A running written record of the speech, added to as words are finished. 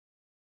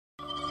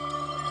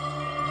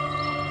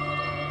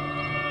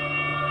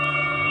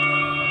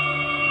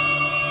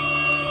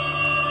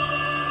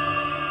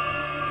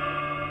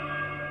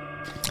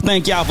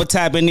Thank y'all for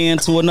tapping in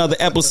to another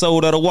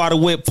episode of the Water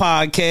Whip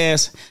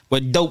Podcast, where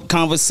dope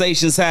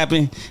conversations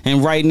happen.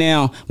 And right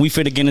now, we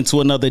finna get into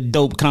another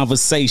dope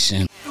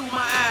conversation. Through my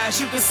eyes,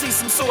 you can see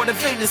some sort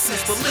of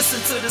innocence, but listen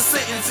to the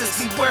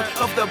sentences, beware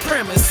of the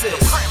premises.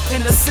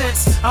 In a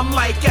sense, I'm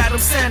like Adam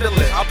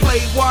Sandler. I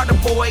played water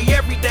boy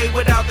every day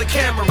without the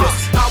cameras.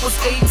 I was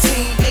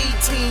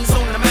 18s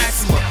on the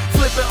maximum,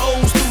 flipping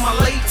O's through my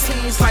late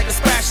teens like a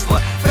spatula.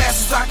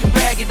 Fast as I can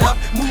bag it up,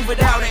 move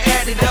it out and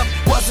add it up.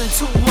 Wasn't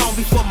too long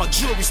before my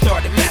jewelry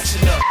started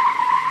matching up.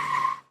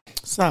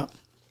 So,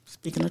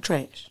 speaking of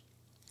trash.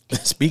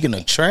 Speaking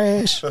of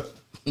trash,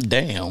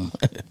 damn.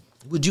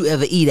 Would you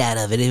ever eat out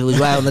of it if it was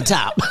right on the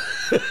top?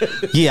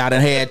 Yeah, I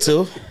done had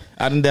to.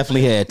 I done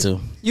definitely had to.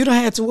 You done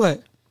had to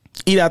what?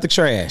 Eat out the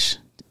trash.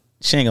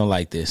 She ain't gonna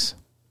like this.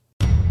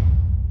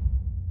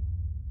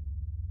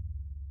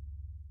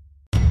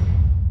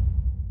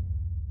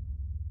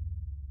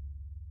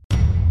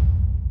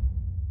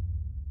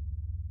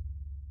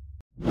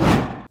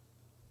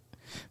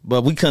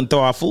 But we couldn't throw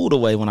our food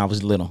away when I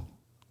was little.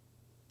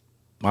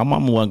 My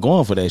mama wasn't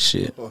going for that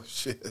shit. Oh,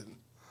 shit.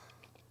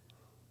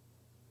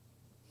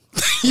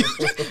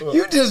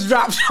 You just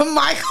dropped your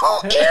mic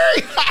on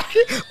everybody.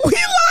 We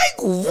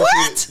like,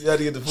 what? You had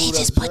to get the food He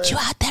just put you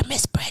out there,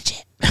 Miss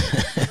Bridget. You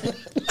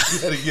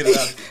had to get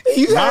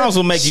it out. Moms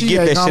will make you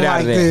get that shit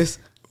out of there. This.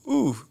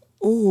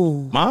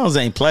 Ooh. Moms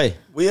ain't play.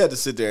 We had to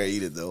sit there and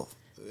eat it, though.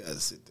 We had to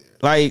sit there.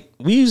 Like,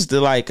 we used to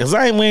like, cause we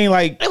ain't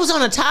like. It was on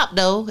the top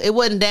though. It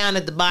wasn't down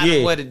at the bottom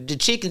Yeah. where the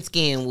chicken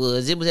skin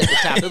was. It was at the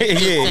top. It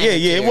was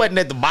yeah. It wasn't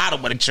at the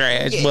bottom of the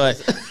trash, Yeah.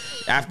 but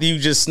after you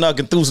just snuck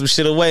and threw some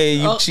shit away,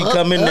 she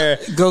come in there.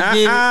 Go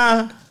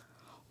get it.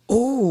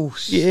 Oh,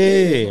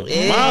 shit.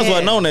 Yeah. Moms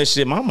wasn't on that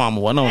shit. My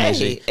mama wasn't on that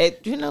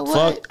shit. You know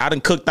what? Fuck, I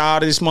done cooked all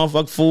this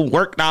motherfucking food,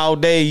 worked all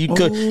day. You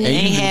cook, and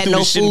Ain't you had threw no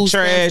the shit in the food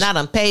stamps. trash. I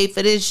done paid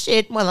for this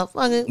shit,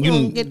 motherfucker.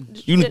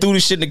 You done threw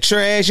this shit in the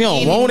trash. You don't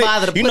ain't want even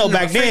bother it. to You put know, it in the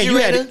back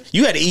then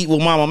you had to eat what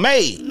mama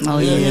made. Oh,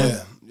 yeah.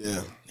 Yeah. You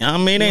know what I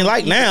mean? It ain't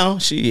like now.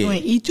 Shit. You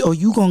ain't eat, or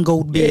you gonna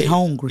go to bed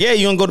hungry. Yeah,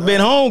 you gonna go to bed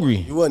hungry.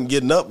 You wasn't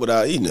getting up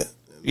without eating it.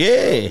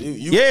 Yeah.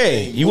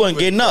 You wasn't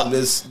getting up.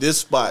 This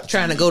spot.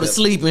 Trying to go to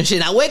sleep and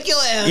shit. I wake your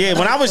ass. Yeah,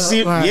 when I was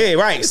Right. yeah,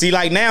 right. See,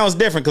 like now it's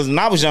different because when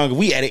I was younger,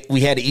 we had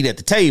to eat at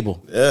the table.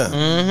 Yeah.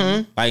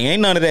 Mm-hmm. Like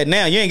ain't none of that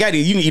now. You ain't got to.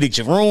 You can eat at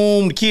your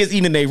room. The kids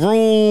eating in their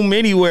room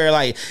anywhere.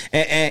 Like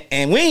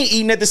and we ain't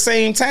eating at the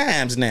same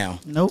times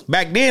now. Nope.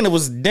 Back then it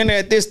was dinner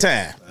at this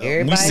time.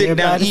 We sitting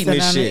down Everybody eating sit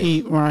this down shit. and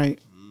eat, right.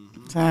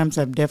 Times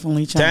have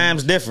definitely changed.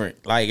 Times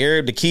different. Like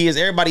the kids,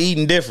 everybody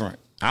eating different.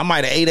 I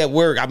might have ate at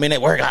work. I've been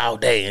at work all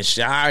day and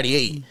shit. I already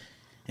ate. You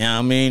know what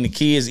I mean? The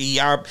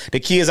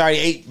kids already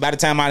ate by the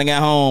time I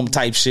got home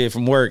type shit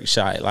from work.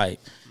 Shit. Like,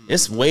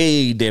 it's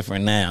way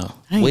different now.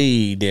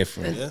 Way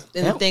different. Yeah.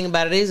 And the thing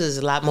about it is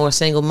a lot more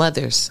single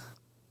mothers,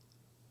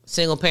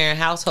 single parent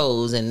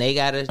households, and they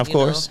gotta, Of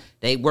course.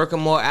 they working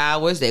more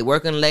hours, they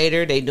working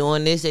later, they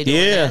doing this, they doing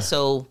that.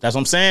 So that's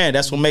what I'm saying.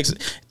 That's what makes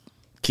it.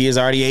 Kids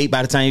already ate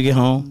by the time you get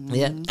home.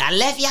 yeah, I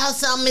left y'all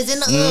something. It's in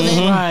the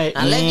oven. Right.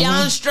 I left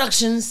y'all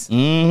instructions.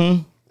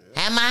 Mm-hmm.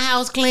 Had my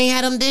house clean.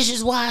 Had them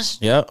dishes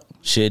washed. Yep.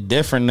 Shit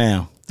different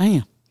now.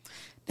 Damn.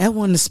 That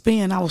wasn't the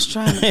spin I was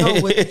trying to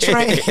go with the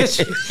trash.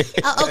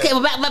 Okay,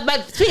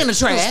 but speaking of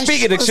trash,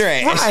 Speaking of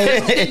trash. Right.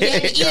 you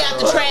had to eat out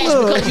the trash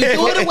because you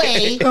threw it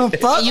away.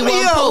 Fuck and you me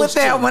weren't up with supposed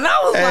that to. one.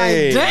 I was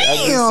Hey, like, I was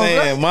just damn.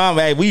 saying, Mom,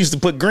 hey, we used to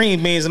put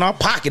green beans in our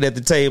pocket at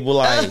the table.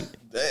 Like,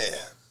 Damn.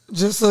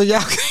 Just so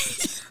y'all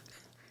can.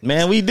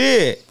 man, we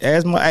did.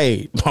 As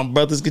my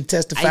brothers could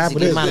testify I used for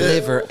to this. give my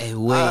liver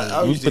away.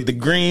 I We used put the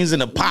greens in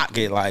the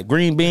pocket, like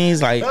green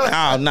beans. Like,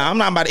 oh no, I'm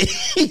not about to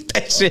eat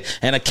that shit,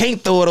 and I can't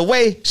throw it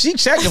away. She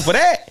checking for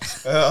that.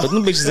 Put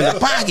them bitches in the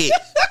pocket.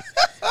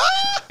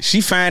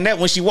 She find that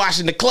when she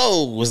washing the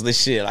clothes was the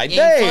shit. Like,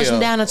 You ain't flushing damn.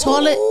 down the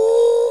toilet.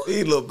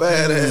 He look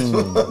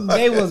badass.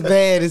 They was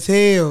bad as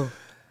hell.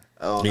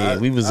 Yeah,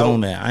 we was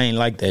on that. I ain't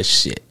like that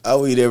shit.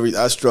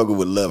 I struggle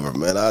with liver,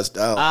 man. I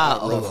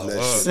don't run from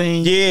that shit. See,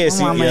 Yeah, my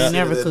see, mama yeah. ain't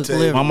never That cooked taste.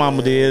 liver. My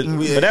mama did,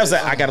 Yeah. but that was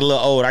I got a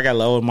little old. I got a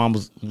little old.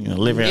 Mama's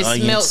liver and It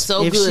onions. smelled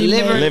so If good. she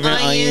Liver, made- and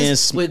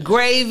onions with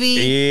gravy.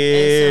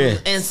 Yeah.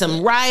 and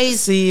some rice.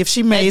 See, if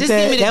she Hey, made just give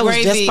me that, the that was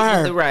gravy just for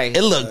and the her. rice.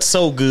 It looked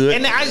so good.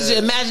 And I just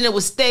imagine it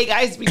was steak.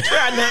 I used to be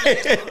trying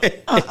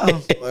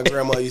to. My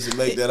grandma used to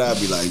make that. I'd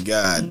be like,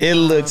 God. It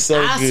looked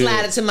so I good.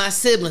 slide it to my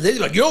siblings. They be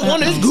like, "Your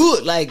one is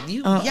good." Like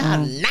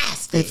y'all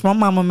nasty. If my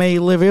mama made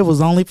liver, it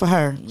was only for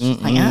her.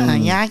 Like, y'all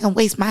ain't gonna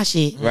waste my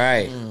shit.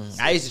 Right.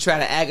 I used to try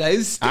to act like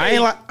it's steak. I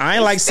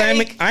ain't like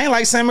salmon. Steak. I ain't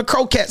like salmon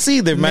croquettes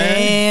either, man.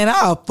 Man,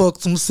 I'll fuck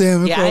some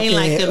salmon. Yeah, I ain't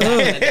like them croquettes.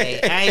 back in the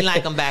day. I ain't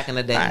like them back in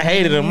the day. I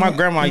hated them. My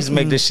grandma used to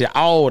make this shit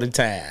all the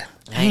time.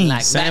 I ain't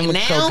like Salmon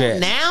back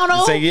croquettes. now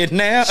though. Say it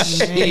now.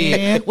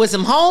 Man, With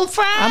some home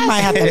fries. I might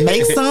have to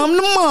make some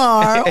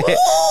tomorrow.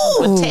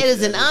 Ooh.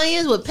 potatoes and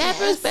onions with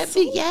peppers,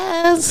 baby.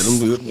 Yes.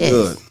 Them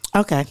good.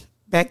 Okay,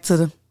 back to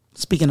the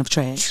speaking of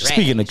trash.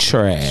 Speaking of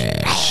trash,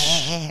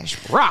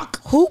 Trash.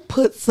 Rock. Who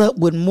puts up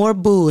with more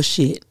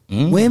bullshit,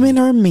 women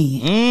or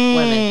men?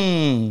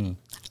 Women. mm.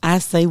 I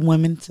say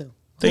women too.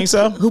 Think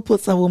so? Who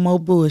puts up with more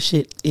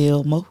bullshit,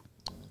 Elmo?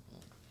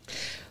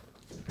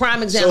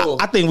 Prime example.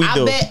 I think we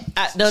do.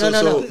 No.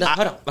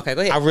 Hold on. Okay,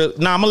 go ahead.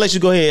 I'm gonna let you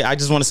go ahead. I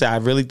just want to say I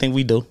really think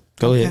we do.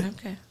 Go ahead.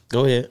 Okay.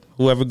 Go ahead.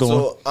 Whoever going.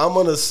 So I'm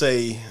gonna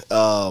say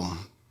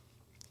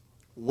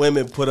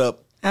women put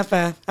up High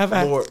five.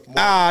 more.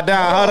 Hold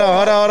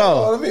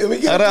on. Let me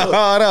get Hold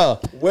on.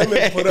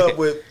 Women put up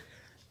with.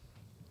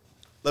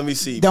 Let me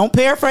see. Don't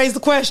paraphrase the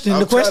question.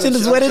 The question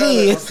is what it I'm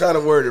is. trying to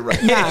word it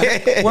right. Nah,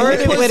 word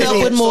it what Puts it up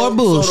with is. more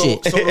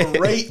bullshit. So the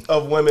rate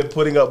of women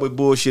putting up with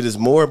bullshit is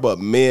more, but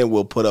men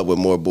will put up with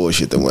more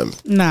bullshit than women.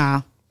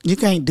 Nah, you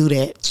can't do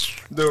that.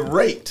 The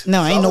rate.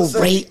 No, ain't no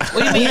rate.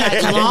 What do you mean,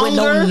 like Coming with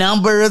no longer?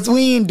 numbers.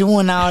 We ain't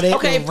doing all that.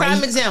 Okay, No prime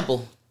rate.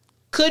 example.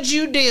 Could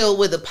you deal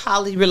with a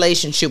poly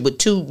relationship with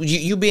two,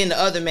 you being the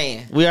other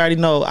man? We already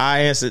know. I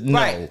answered no.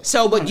 Right.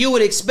 So, but you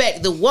would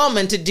expect the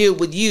woman to deal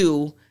with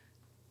you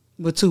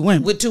With two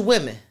women. with two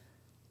women.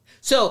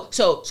 So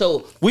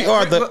We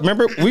are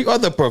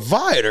the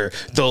provider,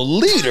 the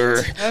leader.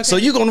 Okay. So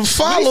you're gonna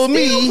follow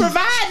We still me.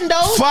 providing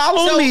though.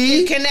 Follow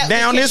me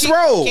down this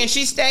road. Can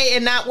she stay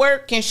and not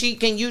work? Can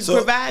you So-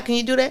 provide? Can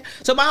you do that?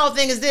 So my whole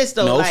thing is this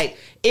though. No. Like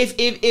if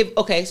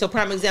okay, so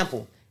prime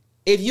example.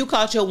 If you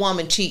caught your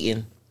woman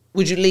cheating,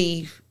 would you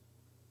leave?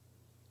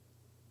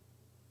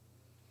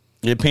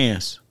 It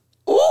depends.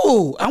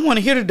 Ooh, I want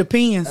to hear the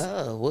depends.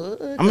 Oh,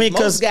 what? I mean,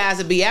 'cause- most guys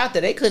would be out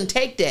there. They couldn't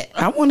take that.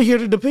 I want to hear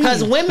the depends.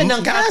 Because women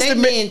done caught Guys their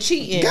that men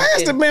cheating.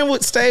 Guys, the man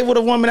would stay with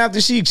a woman after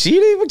she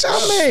cheated. What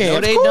y'all man? No,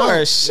 Of they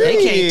course. don't. They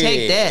Shit. can't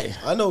take that.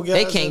 I know guys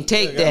They can't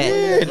take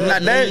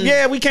that.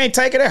 Yeah, we can't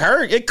take it. It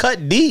hurt. It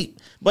cut deep.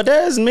 But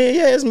there's men.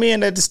 Yeah, it's men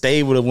that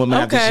stay with a woman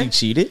after Okay. she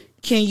cheated.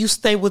 Can you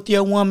stay with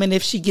your woman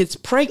if she gets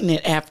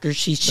pregnant after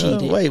she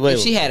cheated? Wait. If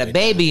she had a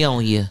baby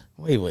on you.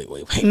 Wait.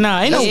 No,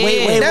 ain't no Yeah.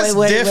 wait. That's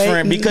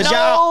different because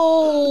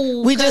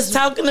y'all. We just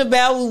talking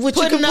about what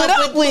you can putting put up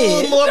up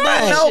with with. more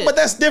Right. bullshit. No, but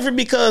that's different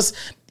because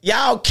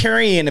y'all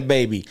carrying the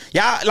baby.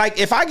 Y'all like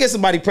if I get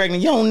somebody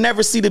pregnant, you don't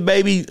never see the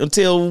baby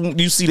until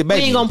you see the We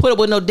baby. ain't gonna put up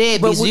with no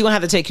deadbeats. But So you're gonna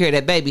have to take care of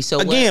that baby. So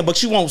Again,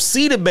 but you won't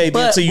see the baby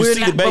But until you we're see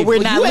not- the baby. but we're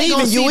not you ain't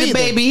gonna leaving you see the either.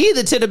 baby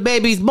either till the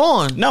baby's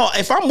born. No,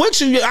 if I'm with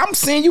you, I'm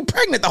seeing you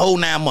pregnant the whole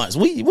 9 months.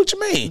 What you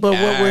mean? But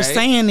what we're Alright.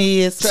 saying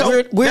is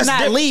So, we're that's not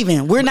different.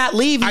 leaving. We're not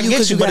leaving I you get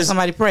because you, you but got it's-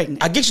 somebody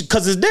pregnant. I get you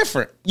because it's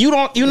different. You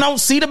don't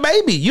see the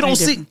baby. You don't Ain't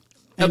see. different.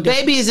 A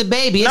baby is a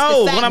baby. It's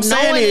No, the fact what I'm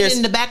saying knowing is- it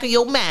in the back of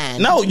your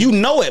mind. No, you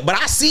know it, but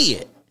I see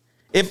it.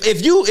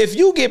 If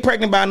you get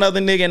pregnant by another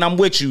nigga and I'm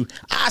with you,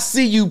 I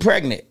see you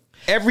pregnant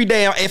every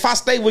day. If I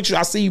stay with you,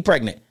 I see you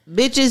pregnant.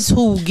 Bitches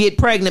who get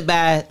pregnant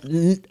by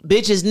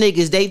bitches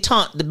niggas, they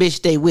taunt the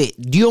bitch they with.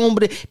 You don't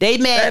believe they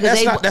mad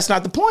because That's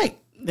not the point.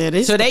 That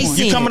is So the they point.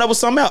 see- You coming up with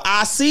something else?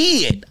 I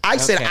see it. I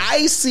said Okay.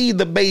 I see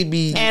the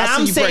baby. And I see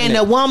I'm you saying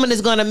pregnant. the woman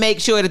is gonna make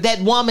sure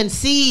that woman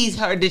sees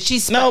her that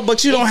she's No,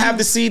 but you don't have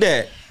to see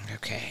that.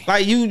 Okay.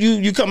 Like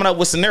you coming up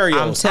with scenarios.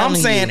 I'm I'm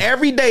telling saying you.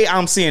 every day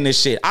I'm seeing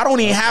this shit. I don't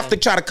even have to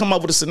try to come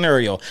up with a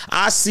scenario.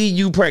 I see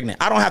you pregnant.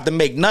 I don't have to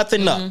make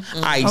nothing up.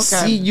 I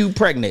see you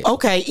pregnant.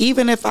 Okay,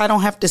 even if I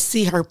don't have to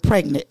see her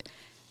pregnant,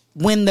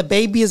 when the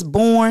baby is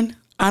born,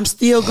 I'm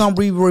still gonna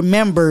be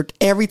remembered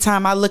every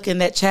time I look in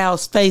that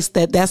child's face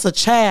that that's a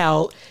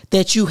child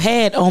that you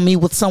had on me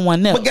with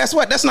someone else. But guess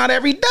what? That's not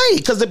every day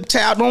because the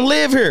child don't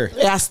live here.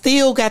 I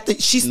still got the.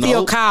 She's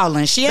still No.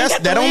 calling. She ain't That's-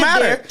 got that to don't live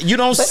matter. there, You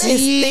don't but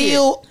see it's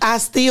still. I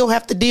still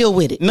have to deal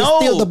with it. No,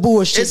 it's still the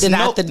bullshit it's that I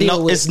have to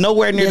deal with. It's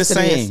nowhere near Yes, the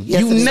it is. same. Yes,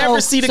 You it is.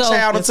 never So- see the so-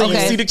 child until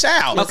okay. you see the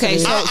child. Okay,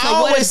 so- I so what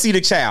always if- see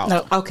the child.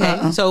 No, Okay,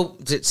 so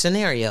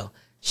scenario.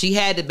 She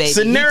had the baby.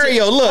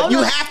 Scenario. Look, Hold you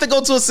on. have to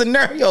go to a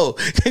scenario.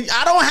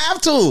 I don't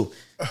have to.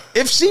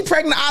 If she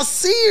pregnant, I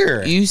see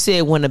her. You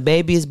said when the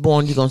baby is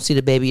born, you're gonna see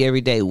the baby every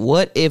day.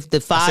 What if the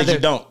I father? said you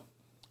don't.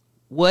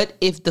 What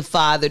if the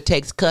father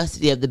takes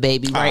custody of the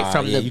baby right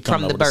from you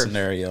coming up the with a birth?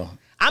 scenario.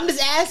 I'm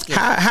just asking.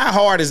 How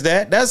hard is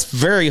that? That's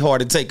very hard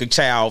to take a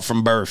child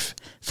from birth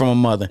from a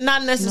mother.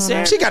 Not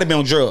necessarily. She got to be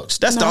on drugs.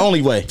 That's the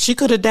only way. She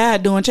could have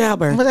died during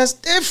childbirth. But that's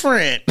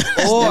different.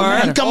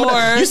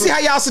 Or- You see how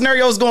y'all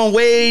scenarios going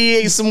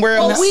way somewhere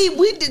else?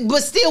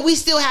 But we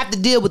still have to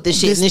deal with this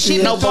shit. And the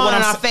shit No, no, but what thrown in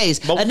I'm our sa- face.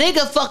 but- A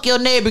nigga fuck your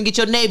neighbor and get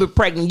your neighbor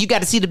pregnant. You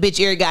got to see the bitch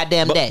every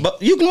goddamn day.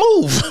 But you can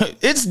move.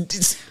 It's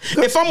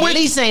if I'm with At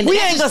least saying We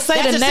that's ain't gonna say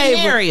that's the a neighbor.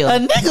 scenario. A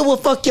nigga will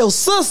fuck your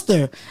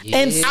sister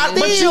and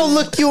still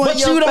look you in but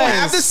your you don't face.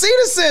 have to see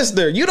the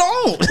sister. You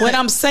don't. What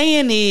I'm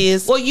saying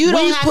is, Well, you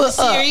don't we have to put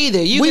see her up-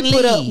 either. You we can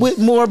put leave. up with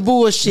more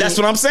bullshit. That's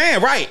what I'm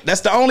saying, right?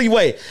 That's the only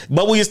way.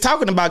 But we was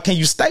talking about, can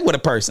you stay with a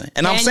person?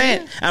 And I'm Can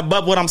saying,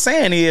 but what I'm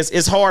saying is,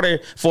 it's harder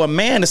for a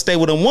man to stay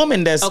with a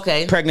woman that's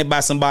Okay. pregnant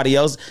by somebody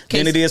else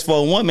than Case- it is for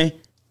a woman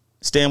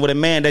staying with a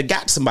man that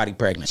got somebody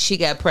pregnant. She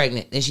got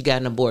pregnant and she got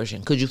an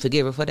abortion. Could you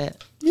forgive her for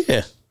that?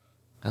 Yeah.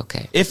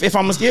 Okay. If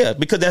I'm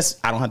because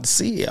I don't have to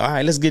see it. All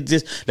right, let's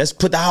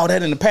put all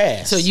that in the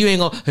past. So you ain't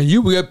gonna, and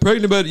you got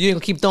pregnant, but you ain't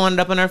gonna keep throwing it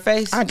up in her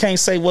face? I can't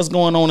say what's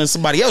going on in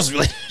somebody else's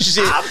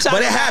relationship, I'm talking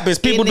but it about happens.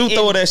 People in- do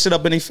throw in- that shit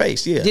up in their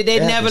face. Yeah. Did they it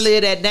never happens.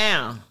 live that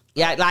down?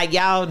 Yeah, like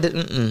y'all.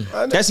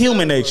 Mm-mm. That's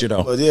human nature,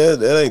 though. But yeah,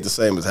 that ain't the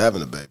same as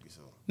having a baby.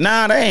 So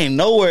Nah, they ain't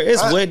nowhere.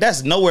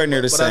 That's nowhere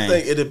near the But same. I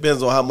think it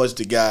depends on how much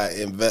the guy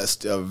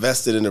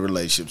invested in the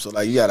relationship. So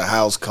like you got a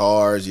house,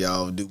 cars,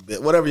 y'all do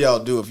whatever y'all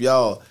do.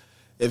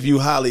 If you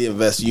highly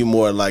invest, you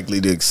more likely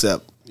to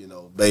accept,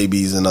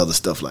 babies and other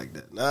stuff like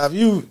that. Now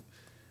if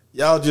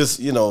y'all just,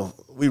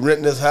 we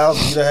renting this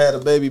house, you done had a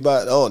baby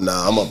by I'm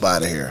up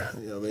out of here.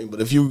 You know what I mean?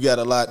 But if you got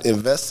a lot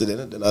invested in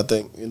it, then I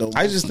think,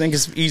 I just think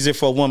it's easier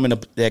for a woman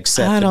to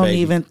accept I the don't baby.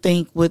 even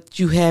think what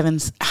you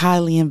haven't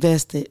highly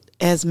invested.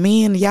 As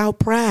men, y'all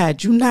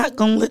pride. You not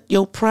gonna let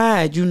your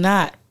pride. You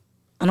not.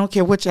 I don't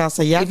care what y'all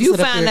say. Y'all If can you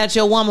sit up find here out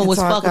your woman and was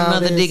talk fucking all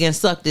another this. dick and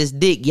sucked his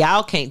dick,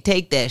 y'all can't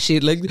take that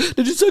shit. Like,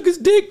 did you suck his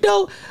dick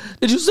though?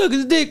 Did you suck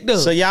his dick though?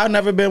 So y'all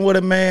never been with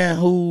a man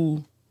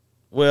who,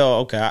 well,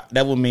 okay,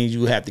 that would mean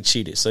you have to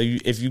cheat it. So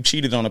if you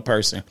cheated on a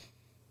person,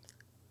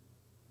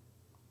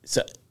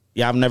 so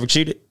y'all never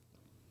cheated?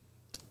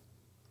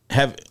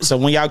 So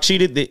when y'all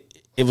cheated,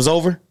 it was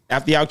over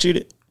after y'all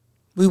cheated?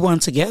 We won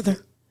together.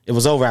 It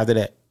was over after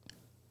that.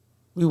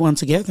 We won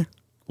together.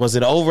 Was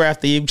it over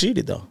after you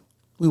cheated though?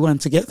 We won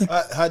together.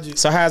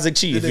 So how's it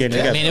cheat if you're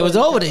together? I mean, it was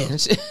over then.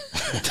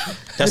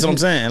 That's what I'm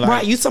saying. Like,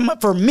 Right. You talking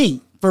about for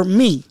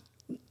me.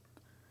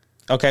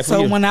 okay, for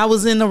So you. when I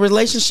was in a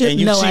relationship, And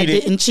you no, I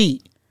cheated. didn't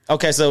cheat.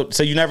 Okay, so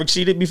you never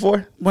cheated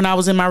before? When I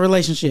was in my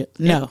relationship,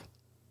 no.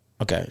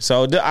 Okay,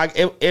 so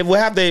it would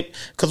have to,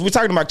 because we're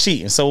talking about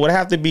cheating, so it would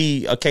have to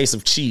be a case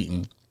of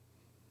cheating.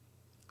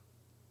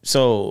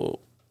 So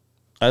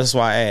that's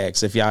why I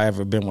asked if y'all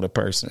ever been with a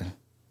person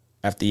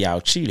after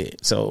y'all cheated.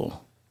 So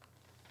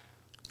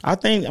I'm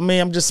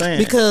just saying.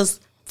 Because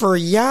for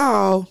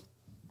y'all,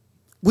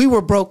 we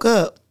were broke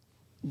up,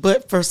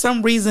 but for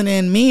some reason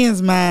in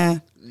men's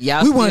mind,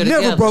 Y'all we still weren't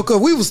never together. broke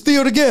up. We were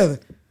still together.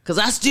 Cause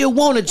I still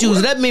wanted you.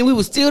 So that mean we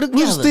was still together.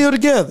 We were still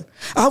together.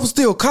 I was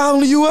still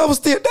calling you. That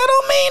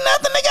don't mean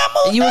nothing. They got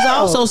moved You was out.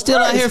 also still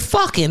out Right. here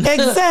fucking.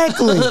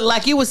 Exactly.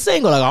 Like you was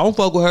single. Like I don't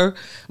fuck with her,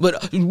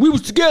 but we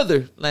was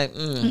together. Like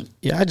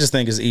Yeah, I just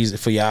think it's easy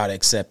for y'all to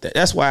accept that.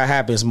 That's why it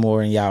happens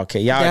more in y'all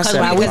case. Y'all That's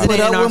accept why it we more. put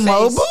in up our with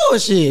more face.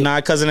 bullshit. Nah,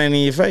 because it ain't in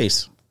your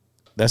face.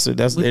 It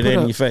ain't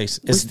in your face.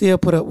 We still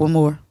put up with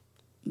more.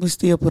 We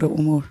still put up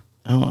with more.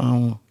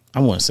 I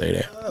wouldn't say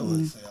that. I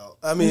wouldn't say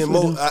I mean,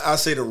 I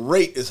say the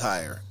rate is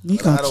higher. You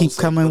I gonna don't keep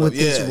say coming put with up.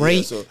 this Yeah,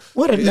 rate? so-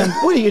 What a number?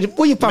 Where you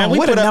Man, found? we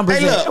What put the up, numbers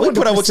hey, at? look, we What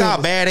the put up with y'all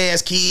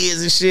percentage? badass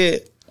kids and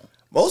shit.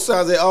 Most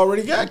times they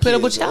already got put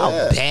up kids, with y'all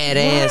yeah.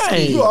 badass Right.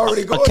 kids. You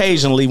already going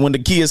Occasionally, when the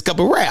kids come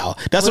around,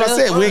 that's what I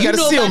said. We ain't got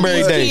to see them every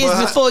these day. kids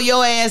before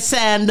your ass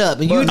signed up,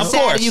 and you Of decided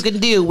course. you can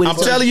deal with. I'm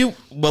it. telling you,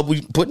 but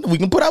we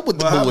can put up with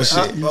the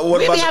bullshit. But what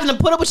We about be having to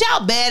put up with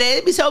y'all bad ass.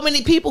 There be so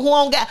many people who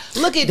don't got.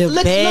 Look at The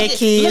look bad at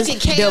kids,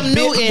 Cam the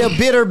Newton.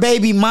 bitter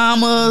baby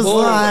mamas. what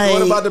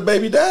like, about the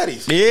baby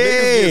daddies? Yeah.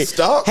 Niggas get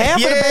stalked. half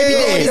of the baby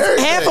daddies,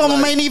 Everything, half of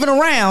them like- ain't even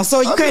around,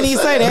 so you I'm can't just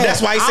even say saying. that. But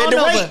that's why he I said don't the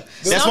know, rate. but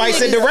That's some why he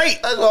said the niggas- rate.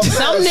 That's what I'm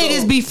Some saying,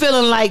 niggas so- be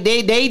feeling like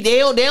they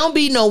don't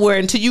be nowhere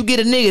until you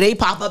get a nigga. They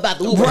pop up out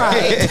the Uber.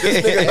 Right.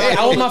 Hey,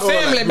 I want my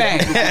family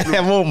back.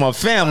 I want my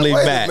family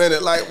Wait back. a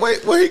minute, like,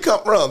 wait, where he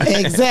come from?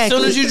 As Exactly.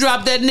 soon as you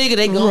drop that nigga,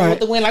 they go Right. with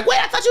the wind. Like, wait,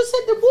 I thought you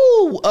said the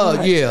woo.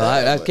 Oh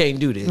yeah, I can't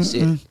do this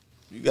shit.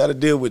 You got to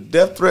deal with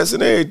death threats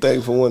and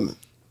everything for women.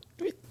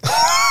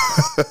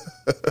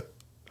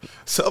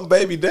 Some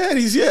baby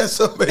daddies, yeah.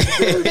 Some baby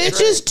daddies.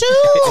 Bitches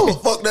too.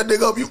 Fuck that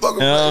nigga up, you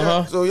fucking.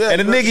 Uh-huh. So yeah,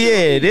 And the nigga,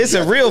 yeah, this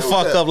a real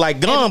fuck up like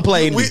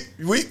gunplay. We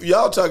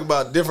y'all talk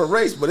about different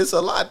race, but it's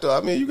a lot though. I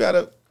mean, you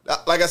gotta,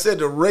 like I said,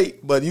 the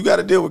rate, but you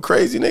gotta deal with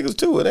crazy niggas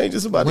too. It ain't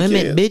just about the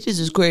Women, kids. bitches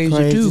is crazy,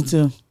 Crazy too.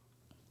 too.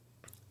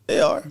 They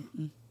are.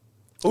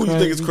 Who you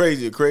think is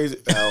crazy? Crazy?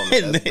 I don't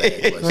know. That's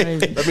bad question.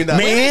 Let me not.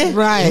 Men,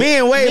 Right.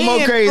 men way Men,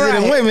 more crazy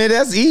than right. women.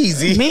 That's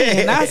easy.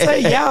 Men, I say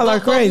y'all are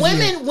But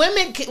crazy.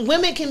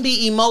 women can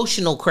be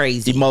emotional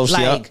crazy.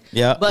 Emotional,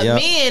 yeah, But yeah.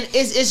 men,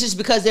 it's just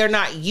because they're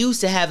not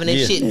used to having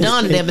this Yeah. shit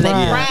done to them, and their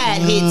Pride.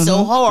 pride hits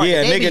so hard.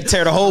 Yeah, They nigga be-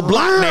 tear the whole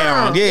block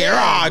down.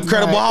 Yeah,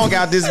 incredible. Right. I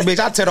got this bitch.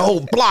 I tear the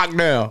whole block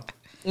down.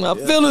 My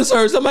feelings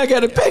hurt. Somebody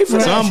got to pay for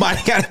that.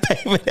 Somebody got to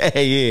pay for that.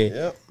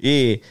 Yeah,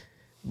 yeah.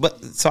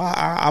 But so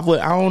I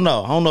don't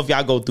know. I don't know if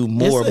y'all go through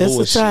more it's a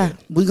bullshit. tie.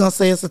 We gonna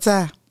say it's a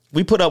tie.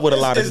 We put up with a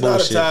lot It's of not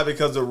bullshit. a tie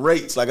because the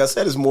rates, like I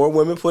said, it's more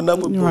women putting up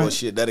with Right.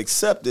 bullshit that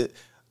accept it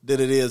than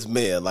it is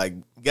men. Like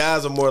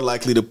guys are more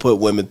likely to put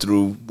women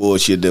through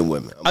bullshit than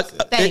women. I'm saying.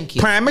 Thank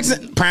you.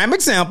 Prime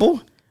example: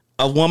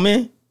 a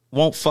woman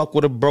won't fuck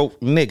with a broke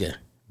nigga,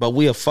 but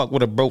we'll fuck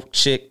with a broke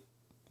chick.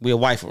 We'll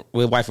wife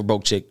a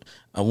broke chick.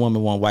 A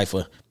woman won't wife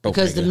a broke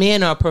Because nigga. the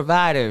men are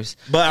providers.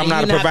 But I'm And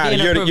not a you're provider.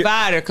 Being You're a the- you're-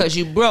 provider because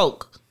you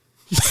broke.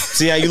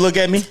 See how you look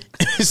at me?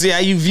 See how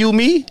you view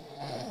me?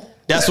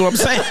 That's what I'm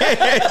saying.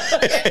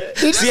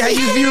 See how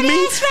you view me?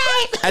 That's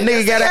right. A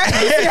nigga got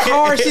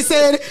Hard, she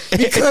said,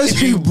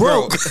 because you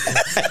broke.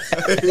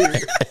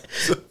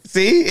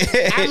 See?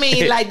 I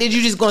mean, like, did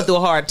you just going through a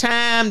hard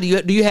time? Do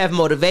you have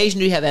motivation?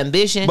 Do you have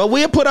ambition? But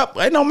we'll put up,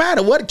 it don't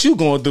matter what you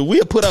going through,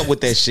 we'll put up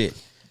with that shit.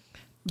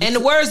 In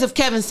the words of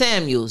Kevin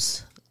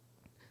Samuels,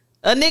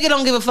 a nigga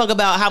don't give a fuck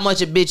about how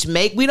much a bitch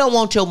make. We don't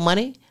want your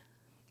money.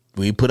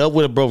 We put up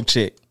with a broke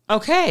chick.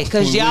 Okay,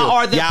 because We y'all will.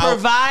 are the Y'all-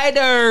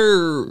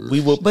 provider.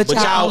 We will, But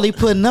y'all only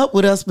putting up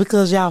with us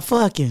because y'all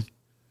fucking.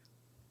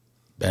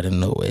 better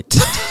know it.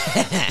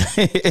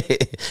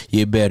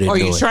 You better Or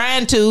know you it.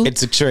 trying to.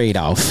 It's a trade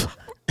off.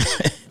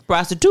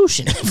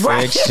 Prostitution. For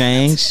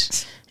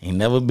exchange, ain't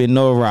never been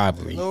no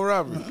robbery. No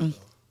robbery.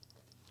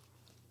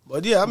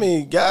 But yeah, I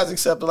mean, guys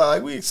accept a lot.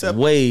 Like we accept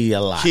Way a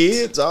lot.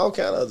 kids, all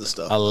kind of other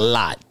stuff. A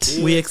lot.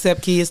 We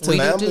accept kids too.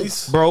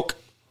 Families. Broke.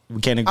 We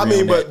can't agree I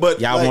mean, on that.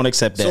 but y'all like, won't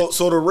accept that.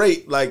 So the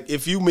rate, like,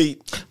 if you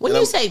meet When and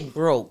you I'm- say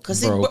broke,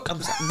 because Broke.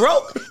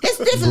 broke, it's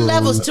different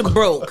levels to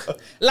broke.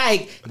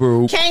 Like,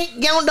 Broke.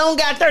 don't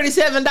got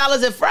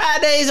 $37 at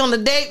Fridays on the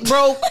date,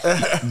 broke.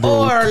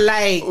 Or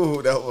like,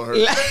 ooh, that one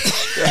hurt.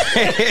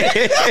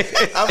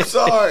 I'm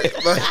sorry,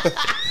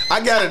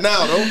 I got it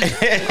now, though.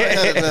 I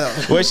got it now.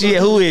 Where she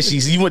at? Who is she?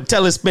 You want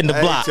tell her spin the I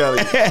ain't block. telling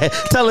you.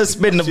 Tell her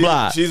spin the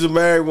block. She's a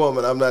married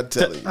woman. I'm not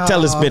telling you.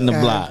 Tell her spin the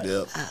okay. block.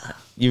 Yep.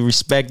 You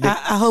respect it.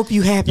 I hope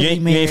you happy.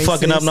 You ain't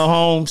fucking up no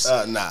homes.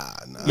 Nah.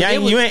 You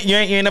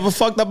ain't never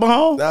fucked up a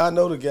home. Nah, I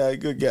know the guy.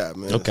 Good guy,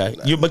 man. Okay,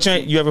 Nah.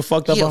 you ever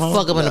fucked up you a home?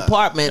 fuck up an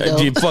apartment, though.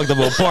 You fucked up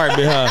an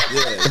apartment, huh?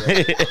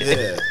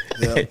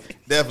 Yeah.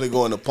 Definitely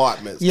going to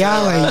apartments.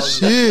 Y'all ain't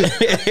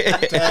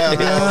shit.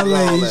 Y'all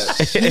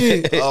ain't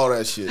shit. All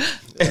that shit.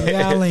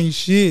 Y'all ain't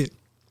shit.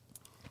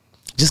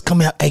 Just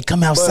come out. Hey,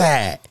 come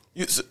outside.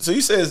 So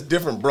you say it's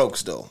different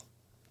brokes though.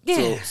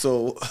 Yeah.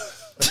 So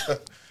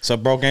So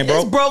broke ain't It's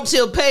broke. broke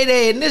till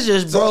payday, and this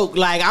just broke.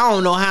 Like, I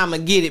don't know how I'm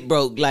going to get it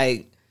broke.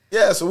 Like,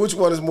 yeah. So which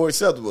one is more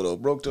acceptable though?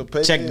 Broke to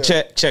pay? Check the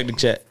check. Check the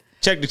check.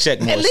 Check the check.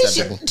 More at least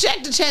acceptable.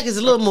 check the check is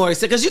a little more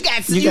because you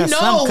got You got know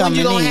some when coming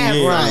you're going to in. have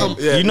Yeah.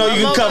 something. Yeah. You know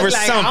you can cover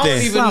Like, I something.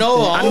 don't even know.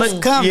 Something. I know- It's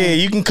coming. Yeah,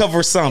 you can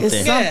cover something.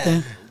 It's Yeah,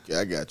 something. Yeah,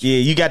 I got you.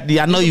 you got.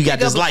 I know you got Pick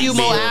this up a light few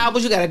bill. more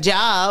hours. You got a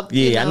job.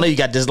 Yeah, I know you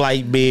got this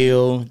light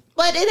bill.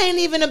 But it ain't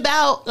even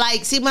about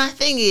like. See, my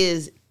thing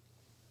is,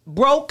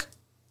 broke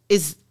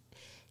is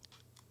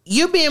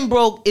you being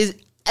broke is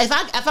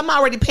if I'm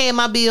already paying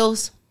my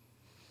bills,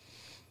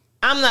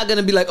 I'm not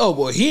gonna be like, oh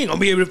boy, he ain't gonna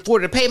be able to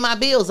afford to pay my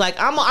bills. Like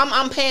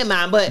I'm paying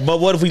mine, but But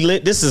what if we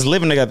live? This is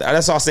living together.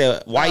 That's why I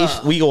said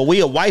wife. We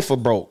a wife or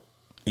broke.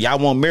 Y'all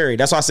won't marry.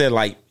 That's why I said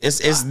like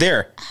it's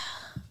there.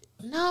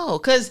 no,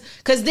 cause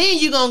then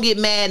you gonna get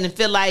mad and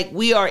feel like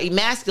we are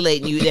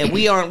emasculating you, that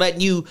we aren't letting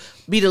you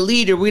be the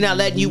leader, we're not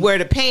letting you wear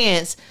the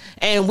pants,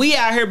 and we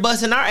out here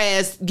busting our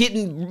ass,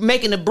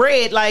 making the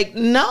bread. Like,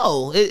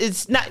 no,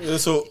 it's not.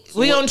 So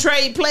We gonna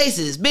trade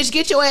places, bitch.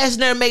 Get your ass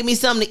in there and make me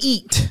something to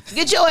eat.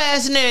 Get your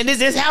ass in there.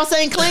 This house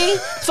ain't clean.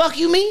 Fuck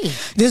you mean?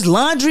 This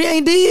laundry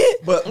ain't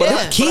did. But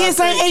Yeah. Kids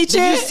I ain't ate Do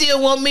you yet.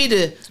 still want me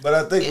to? But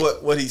I think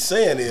what he's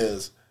saying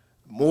is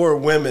more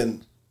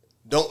women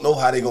don't know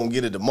how they're gonna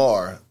get it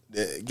tomorrow.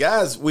 The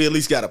guys, we at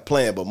least got a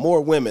plan, but more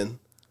women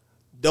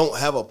don't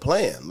have a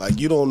plan. Like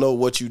you don't know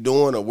what you're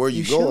doing or where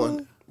you're going.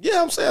 sure?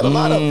 Yeah, I'm saying a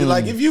lot of them.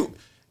 Like if you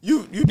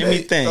me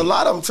date, think. a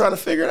lot of them trying to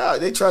figure it out.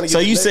 They trying to get. So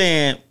the you next-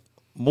 saying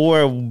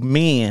more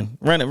men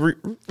run it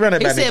He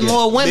back said again.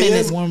 more women Men-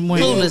 is men-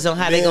 clueless on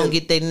how they men- gonna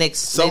get their next.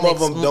 Some their of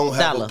them next don't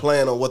have dollar. a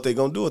plan on what they're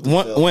gonna do with Wo-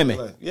 themselves. women.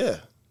 Like, yeah,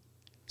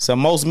 So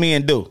most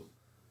men do.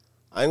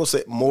 I ain't gonna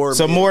say more.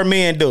 So men, more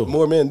men do.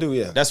 more men do.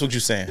 Yeah, That's what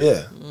you're saying.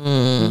 yeah.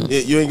 Yeah,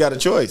 you ain't got a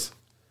choice.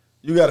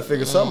 You got to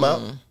figure something out.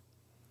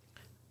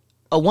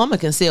 A woman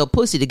can sell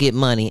pussy to get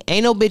money.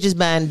 Ain't no bitches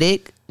buying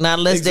dick, not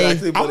unless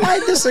Exactly. I But,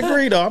 might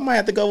disagree though. I might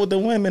have to go with the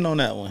women on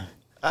that one.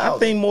 I don't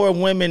think more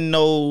women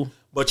know.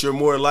 but you're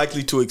more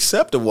likely to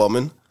accept a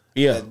woman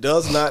Yeah. that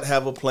does not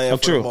have a plan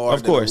for True. tomorrow.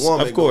 Of course. than a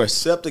woman Of course.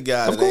 gonna accept a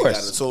guy. Of that ain't got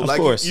course. it. So Of like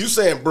course. you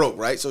saying broke,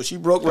 right? So she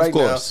broke right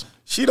course. now.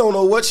 She don't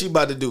know what she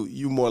about to do.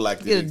 You more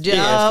likely Get a to job.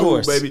 Yeah, of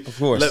course. baby. Of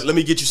course. Let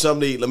me get you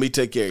something to eat. Let me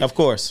take care of you. Of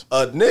course.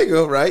 A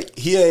nigga, right?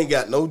 He ain't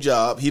got no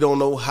job. He don't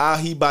know how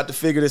he about to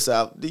figure this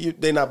out.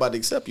 They not about to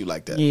accept you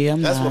like that. Yeah,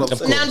 I'm that's not. what I'm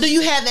saying. Now, do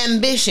you have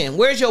ambition?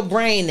 Where's your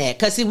brain at?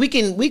 Because see, we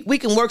can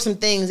work some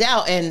things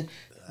out and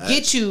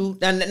get you.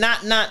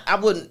 Not. I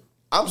wouldn't.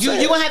 I'm You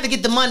saying- gonna have to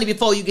get the money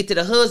before you get to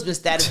the husband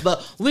status,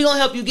 but we gonna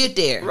help you get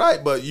there.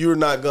 Right, but you're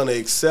not gonna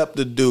accept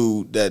a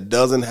dude that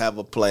doesn't have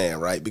a plan,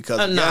 right? Because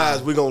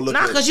guys, we're gonna look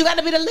Nah, at. because you got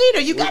to be the leader.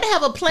 You got to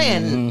have a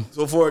plan.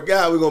 So for a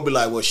guy, we're gonna be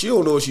like, well, she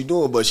don't know what she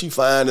doing, but she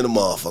fine in a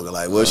motherfucker.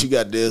 Like, well, she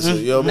got this.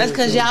 You know what I That's mean?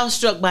 because y'all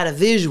struck by the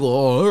visual.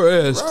 Oh, her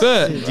ass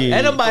fat. Yeah.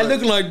 Ain't nobody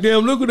looking like,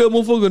 damn, look at that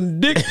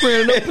motherfucking dick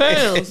print in her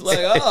pants. Like,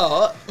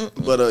 oh.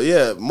 But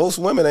yeah, most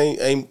women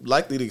ain't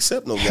likely to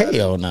accept no guy.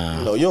 Hell nah.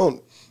 You know, you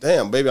don't.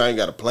 Damn, baby, I ain't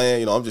got a plan.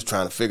 You know, I'm just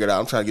trying to figure it out.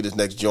 I'm trying to get this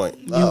next joint.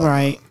 You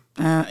right.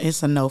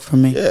 It's a no for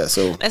me. Yeah,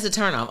 so That's a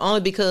turnoff.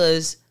 Only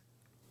because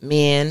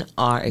men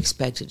are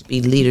expected to be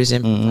leaders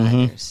and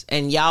providers.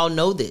 And y'all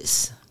know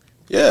this.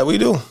 yeah, we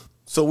do.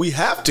 So we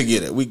have to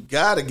get it. We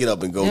gotta get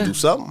up and go Yeah. do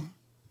something.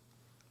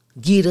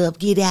 Get up,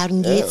 get out,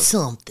 and Yeah. get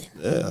something.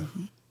 Yeah.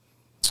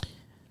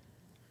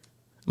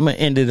 I'm gonna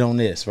end it on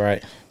this,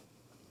 right?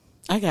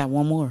 I got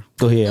one more.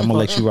 Go ahead. I'm gonna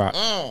let you rock.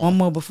 One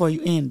more before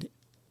you end it.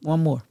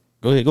 One more.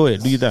 Go ahead. Go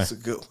ahead. Do your thing. That's a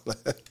good one.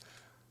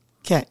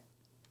 Okay.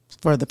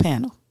 For the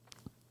panel.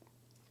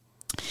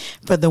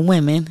 For the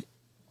women.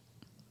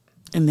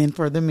 And then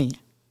for the men.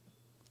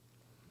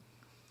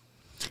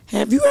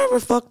 Have you ever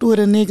fucked with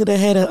a nigga that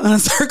had an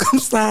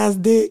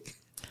uncircumcised dick?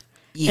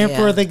 Yeah. And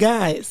for the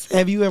guys,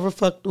 have you ever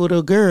fucked with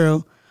a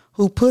girl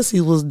who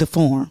pussy was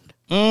deformed?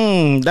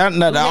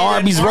 The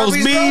Arby's roast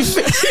beef.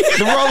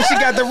 She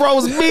got the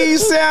roast beef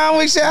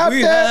sandwich out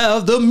there.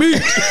 have the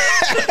meat.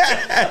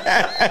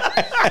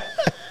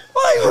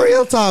 Like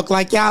real talk,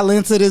 like y'all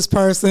into this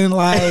person,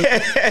 like,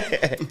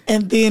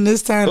 and then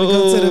it's time to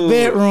go to the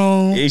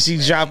bedroom. Yeah, she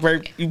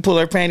you pull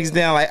her panties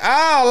down like,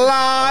 oh Lord,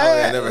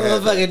 I never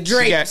had that. Motherfucking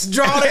drapes.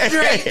 Draw the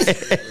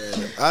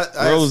drapes.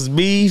 roast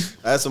beef.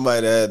 I had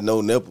somebody that had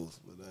no nipples.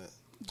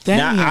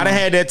 Damn. Nah, I'd have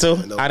had that too.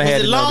 I'd have had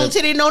Is it the long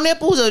titty, no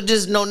nipples, or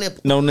just no nipples?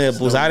 no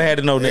nipples. I'd have had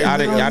the no nipples.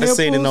 I'd have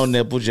seen the no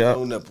nipples. Yeah,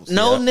 No nipples.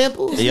 No Yeah.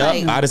 nipples? yeah.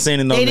 Like, I'd have seen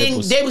the no they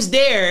nipples. They was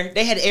there.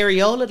 They had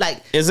areola.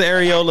 Like, It's an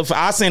areola.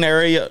 I seen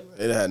areola.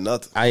 It had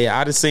nothing.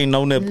 I'd have seen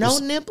no nipples. No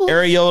nipples?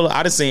 Areola.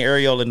 I'd have seen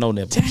areola, no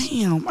nipples.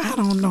 Damn, I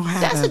don't know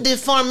how. that's to, a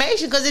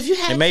deformation. Because if you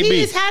had It may be.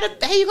 kids, how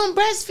you gonna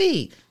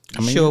breastfeed?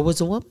 I mean- Sure it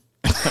was a woman.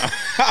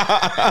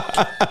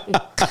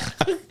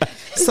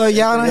 so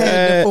y'all don't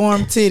have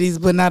deformed titties,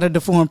 but not a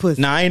deformed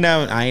pussy. No, I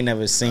ain't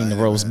never seen the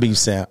roast beef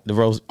sound. The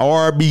roast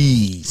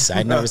Arby's. I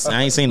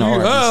ain't seen the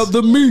Arby's.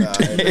 the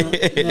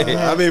meat.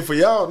 I mean, for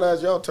y'all, now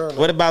it's y'all turn.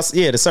 What about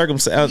the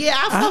circumcised? Yeah,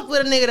 I fucked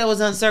with a nigga that was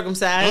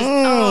uncircumcised.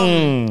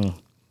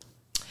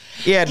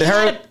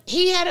 Yeah,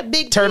 He had a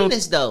big Turtle-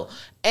 penis though,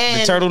 the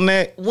and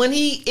turtleneck. when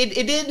it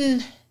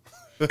didn't.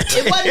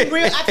 It wasn't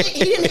real. I think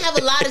he didn't have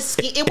a lot of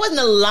skin. It wasn't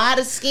a lot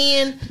of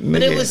skin,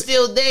 but it was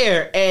still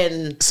there.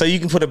 And So you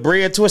can put a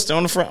bread twister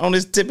on the front on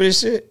this tip of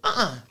this shit.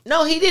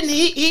 no, he didn't.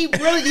 He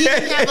really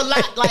didn't have a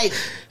lot. Like,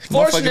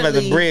 fortunately, had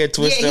the bread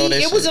twister on that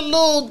it shit. was a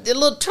little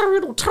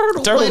turtle, but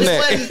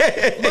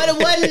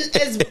it wasn't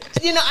as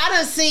I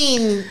done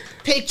seen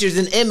pictures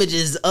and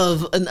images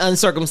of an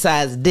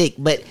uncircumcised dick,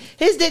 but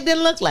his dick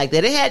didn't look like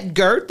that. It had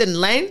girth and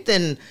length,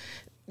 and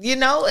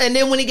and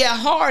then when he got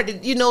hard,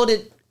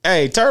 that.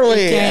 Hey, turtle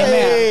head.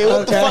 Hey,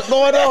 what the fuck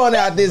going on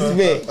out this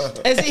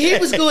bitch? And see, he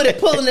was good at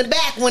pulling it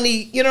back when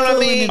he, you know what I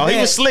mean? Oh,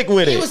 he was slick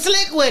with it. He was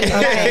slick with it.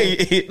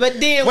 Okay. But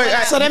then,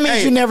 So that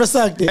means you never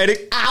sucked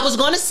it. I was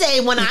gonna say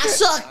when I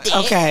sucked it,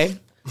 Okay.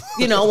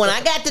 when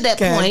I got to that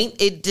point,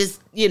 it just,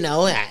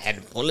 I had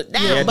to pull it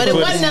down, but it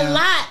wasn't a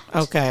lot.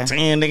 Okay.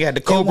 And they got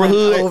the Cobra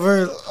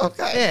hood.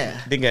 Okay.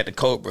 Yeah, They got the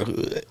Cobra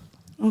hood.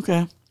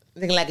 Okay.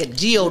 looking like a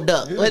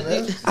geoduck.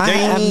 I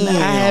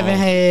haven't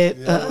had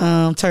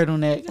a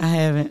turtleneck. I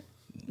haven't.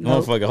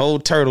 Motherfucker, whole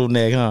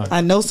turtleneck, huh?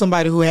 I know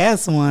somebody who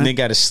has one. They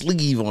got a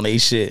sleeve on they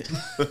shit.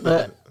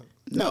 But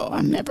no,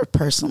 I never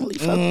personally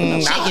fucked with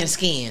them. Chicken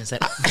skins.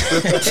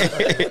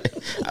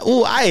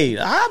 Ooh,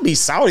 I'd be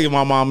sorry if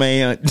my mama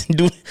ain't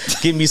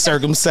get me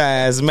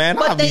circumcised, man.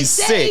 But I'd they be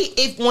say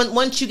sick.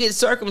 once you get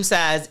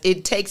circumcised,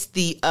 it takes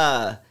the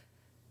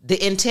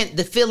intent,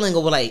 the feeling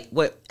of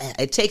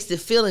it takes the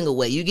feeling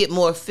away. You get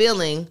more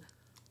feeling.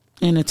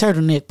 In the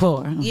turtleneck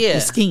part. Yeah.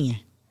 The skin.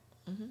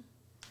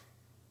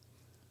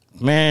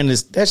 Man,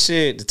 that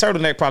shit, the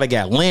turtleneck probably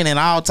got linen,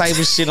 all type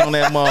of shit on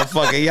that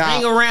motherfucker.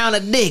 Hang Y'all, around a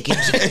dick.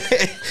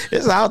 And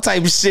there's all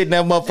type of shit in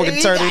that motherfucking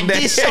you got turtleneck.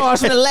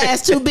 discharged from the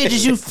last two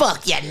bitches you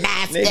fuck, you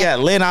nasty. They got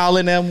lint all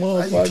in that How you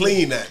motherfucker.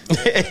 clean that?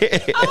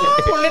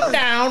 Pull it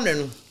down and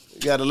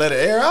You got to let it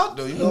air out,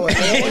 though. You know what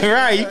I'm saying?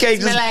 Right, you can't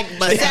smell just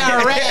like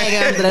sour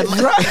rag under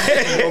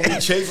the You gonna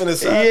be chafing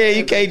inside. yeah,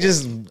 you can't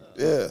just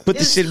Yeah. put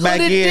the shit back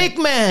hooded in. dick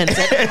man.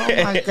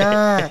 Oh my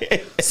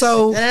God.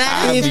 So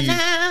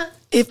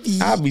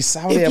if I'd be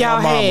sorry if at y'all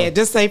my mama. had,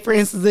 just say for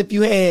instance, if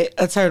you had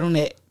a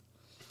turtleneck,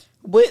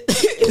 what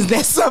is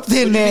that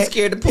something You that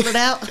scared to pull it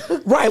out?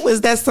 right?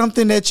 Was that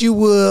something that you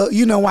would,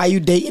 while you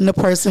dating the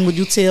person, would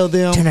you tell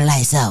them? Turn the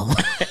lights out.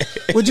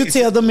 Would you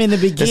tell them in the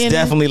It's beginning?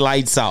 definitely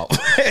lights out.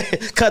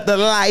 Cut the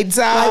lights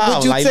out. Like,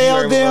 would you Lights tell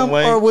every them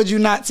way. or would you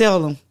not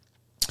tell them?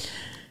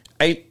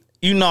 Hey,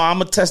 I'm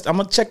gonna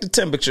check the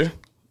temperature.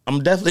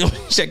 I'm definitely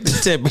gonna check the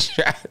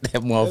temperature out of that I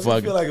feel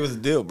motherfucker. like it was a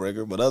deal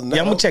breaker, but other than that,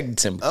 Yeah, I'm gonna check the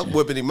temperature. I'm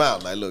whipping him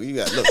out. Like, look, you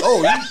got look.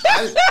 Oh,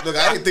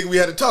 I didn't think we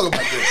had to talk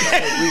about this.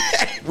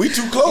 Like, we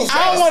too close.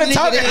 I don't want to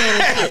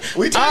talk.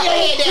 We too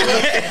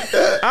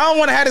I don't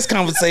want to have this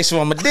conversation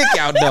with my dick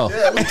out though.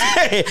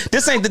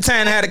 This ain't the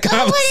time to have a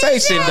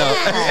conversation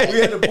though. We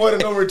had the point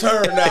of no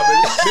return now,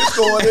 but this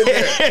going in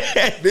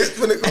there. This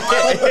finna go.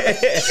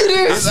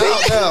 It's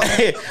out now.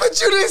 But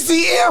you didn't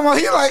see Emma.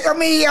 He like,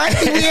 I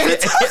think we had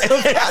to talk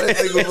about it. I didn't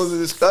think it was a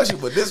discussion,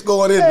 but this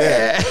going in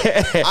there.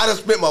 I done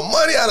spent my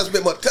money. I done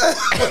spent my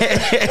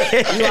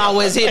time. You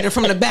always hitting it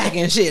from the back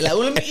and shit. Like,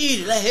 well, let me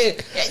eat it. Like,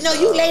 hey, no,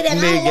 you lay that.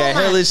 Nigga got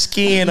hella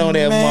skin on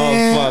that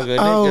Man, motherfucker.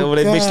 oh, Nigga,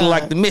 that bitch God. look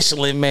like the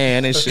Michelin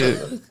man and shit.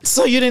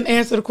 So you didn't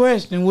answer the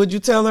question. Would you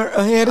tell her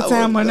ahead of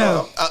time or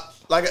no?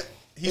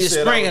 He You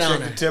said, I spring would it on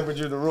check her. the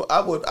temperature of the room.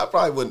 I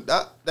probably wouldn't.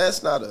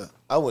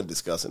 I wouldn't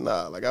discuss it.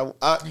 Nah, like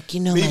you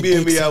know me my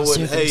being dick's me, I in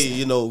wouldn't. Hey,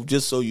 circumcised.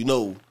 just so you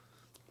know,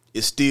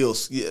 it's still.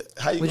 Yeah,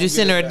 how Would gonna you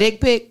send get her it a back?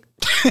 dick pic?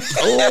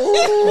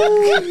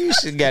 Oh,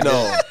 she got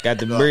No. got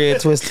the bread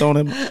twist on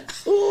him.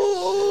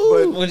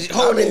 But Would you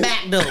hold I mean, it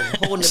back though?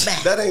 Holding it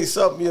back. That ain't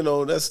something.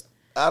 That's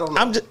I don't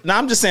know.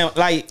 I'm just saying,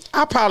 like,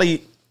 I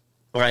probably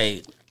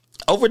like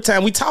over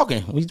time we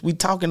talking. We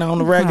talking on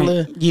the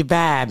regular. You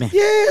vibing.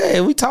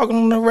 Yeah, we talking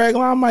on the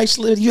regular. I might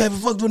slip. You ever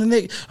fucked with a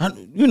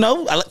nigga? You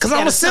know, because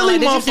I'm a silly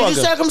motherfucker. Did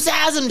you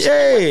circumcise him?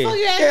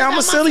 Yeah, I'm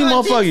a silly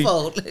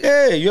motherfucker.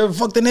 Yeah, you ever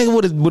fucked a nigga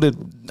with a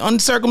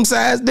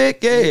uncircumcised dick?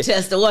 Yeah,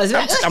 Test it was.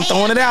 I'm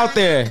throwing it out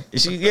there.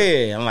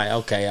 I'm like,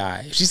 okay, all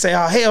right. If she say,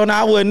 oh hell no,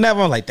 I would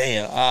never. I'm like,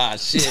 damn,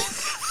 shit.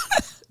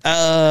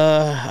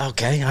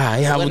 Okay, all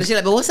right. She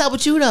like, but what's up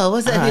with you though?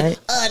 What's up? Right.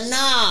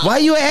 No. Why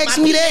you ask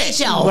me that?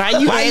 Why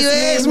you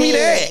ask me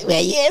that? Why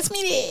you ask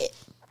me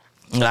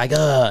that?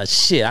 Like,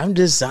 shit. I'm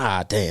just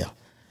damn.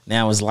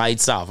 Now it's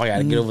lights off. I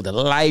gotta get over the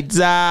lights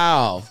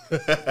off.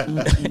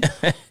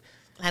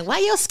 Like, why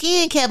your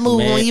skin kept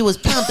moving when you was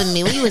pumping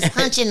me, when you was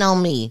hunching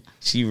on me?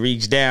 She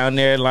reached down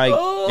there like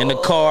in the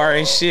car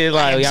and shit.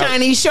 Like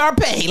Chinese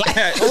Sharpay.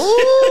 Like,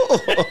 ooh.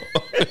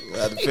 I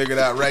had to figure it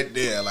out right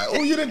there. Like,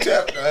 oh, you didn't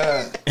tap.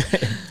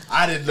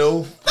 I didn't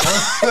know.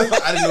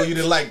 I didn't know you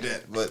didn't like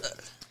that, but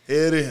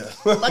here it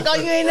is. like, oh,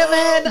 you ain't never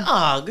had.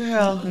 Oh,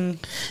 girl. You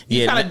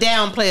Yeah, kind of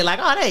downplay it, like,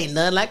 oh, that ain't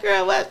nothing. Like,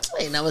 girl, what?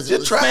 Ain't nothing.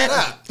 Just try it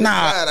out.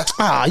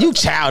 Nah, you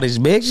childish,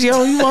 bitch. You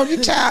want you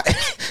child.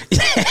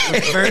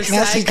 First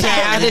Now she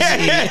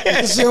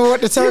childish. She don't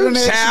want to You turn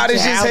that.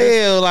 childish as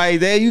hell. Like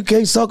that, you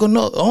can't suck on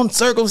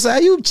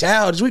uncircumcised. You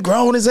childish. We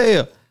grown as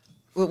hell.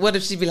 What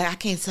if she be like, I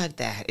can't suck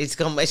that? It's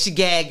gonna. She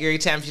gag every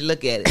time she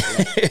look at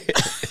it.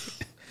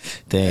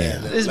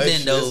 Damn. It's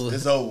been over.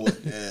 It's over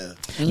with,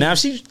 yeah.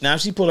 Now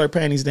she pull her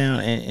panties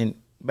down and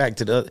back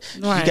to the other.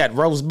 Right. She got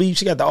roast beef.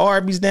 She got the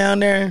Arby's down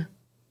there.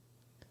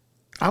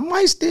 I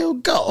might still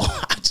go.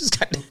 I just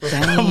got.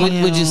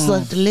 Would you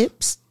suck the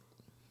lips?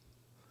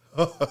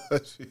 Look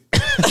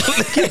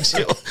at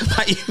you.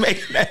 Why you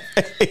making that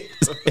face?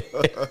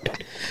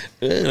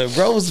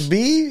 Roast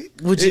beef?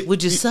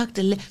 Would you suck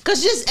the lip?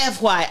 Because just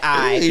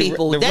FYI,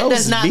 people, the that does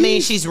roast not beef?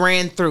 mean she's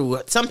ran through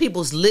it. Some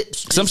people's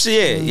lips. Some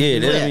shit,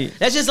 yeah.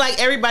 That's just like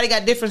everybody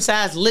got different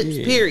size lips.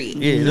 Period.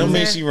 Yeah, You know don't what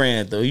mean I'm she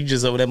ran though. You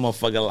just over that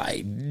motherfucker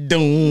like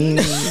doom,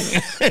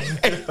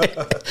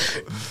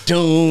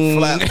 doom.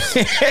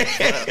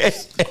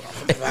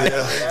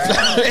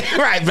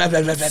 Right, blah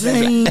blah blah blah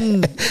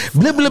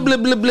blah blah blah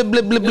blah blah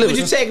blah blah blah. Would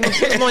you take him and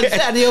put him on the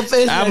side of your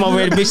face? I'm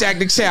already bitch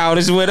acting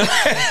childish with her.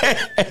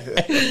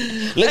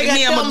 Look at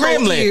me, I'm a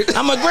gremlin.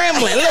 I'm a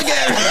gremlin. Look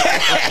at me.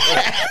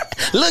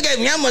 Look at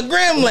me, I'm a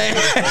gremlin.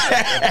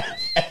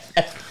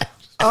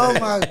 Oh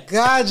my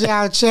God,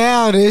 y'all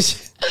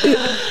childish.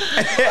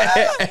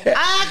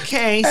 I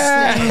can't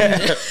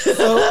stand it.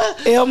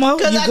 Elmo,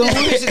 Because you I going?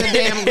 just picture the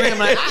damn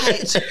grandma. I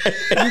hate you.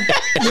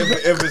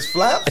 If it's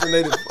flaps,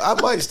 and I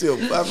might still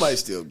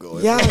go.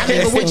 Y'all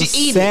just would you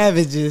some eat it?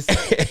 savages.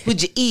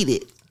 Would you eat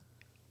it?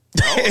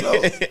 I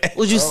don't know.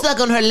 Would you suck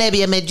on her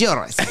labia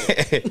majoris?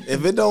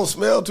 If it don't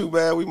smell too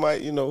bad, we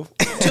might, Too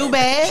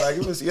bad? like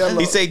if it's yellow.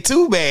 He say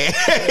too bad.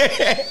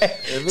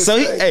 if it's So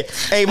pink,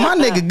 hey, my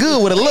nigga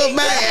good with a little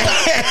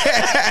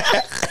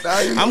bad.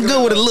 I'm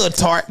good with a little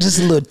tart, just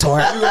a little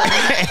tart.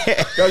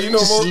 Yo,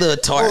 just a little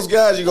tart. most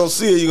guys, you're gonna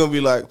see it, you're gonna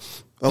be like,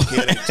 okay,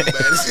 it ain't too bad.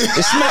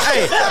 It smell,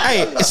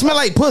 it smell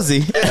like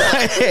pussy.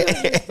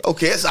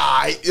 Okay, it's all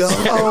right.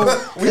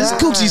 There's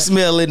coochie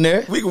smell in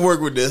there. We can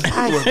work with this. We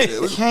can work with this.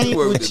 We can Can't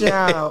work with this.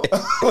 y'all.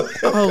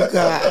 Oh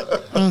God.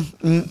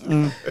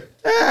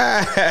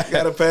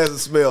 Gotta pass the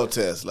smell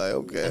test. Like,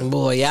 okay.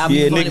 Boy, y'all be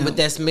Yeah, funny nigga. with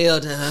that smell.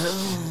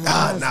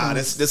 Nah,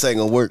 this ain't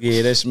gonna work.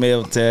 Yeah, that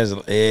smell test.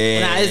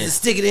 Yeah. Nah, it's to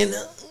stick it in.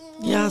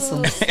 Y'all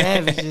some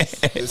savages.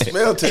 The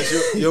smell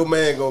test, your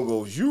man gonna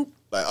go, zoop.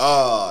 Like,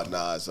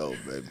 nah, it's over,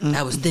 baby.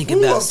 I was thinking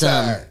Ooh, about I'm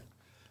something. tired.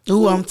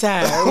 Ooh, I'm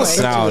tired. Wait.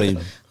 Salty.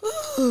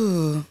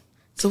 Ooh.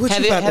 So what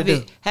you about to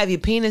do? Have your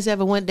penis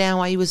ever went down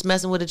while you was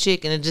messing with a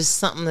chick and it just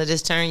something that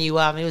just turned you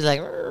off and he was like,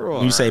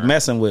 You say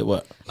messing with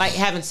what? like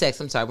having sex,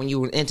 I'm sorry, when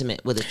you were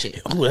intimate with a chick.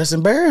 Ooh, that's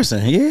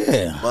embarrassing.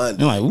 Yeah. Mine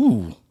You're like,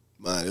 ooh.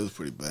 Man, it was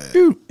pretty bad.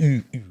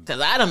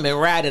 Cause I done been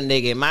riding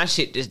nigga and my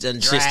shit just done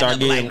dried Shit start up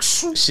getting. like.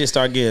 Shit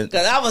start getting.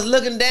 Cause I was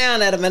looking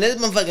down at him and this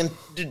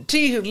motherfucking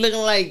teeth was looking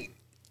like,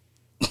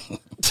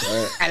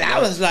 and I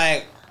was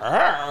like,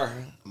 "Arr."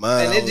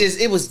 Mine, And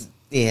it was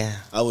yeah.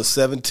 I was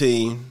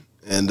 17,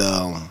 and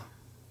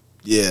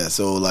yeah,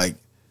 so like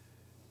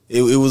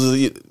it was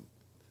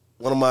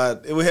one of my.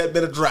 It had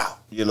been a drought,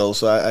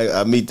 So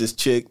I meet this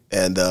chick,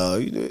 and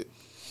had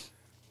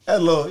a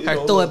little,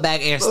 Her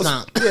throwback air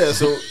stunk. Yeah,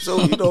 so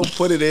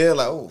put it in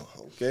like, oh,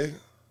 okay,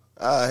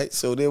 all right.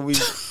 So then we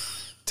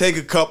take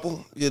a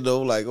couple,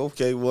 like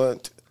okay,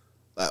 what?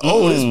 Like,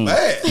 oh, it's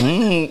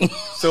bad.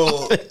 So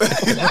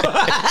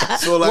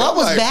like, What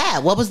was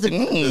bad? What was the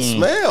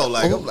smell?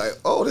 Like, I'm like,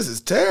 oh, this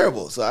is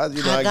terrible. So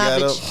I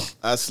got up,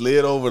 I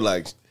slid over,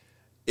 like,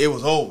 it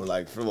was over.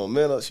 Like, from a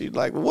minute, she's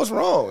like, well, what's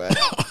wrong? Man?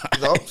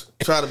 I'm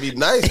trying to be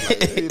nice.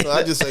 Like,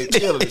 I just say,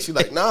 chill. And she's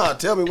like, nah,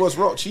 tell me what's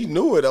wrong. She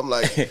knew it. I'm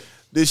like,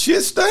 this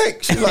shit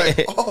stink. She's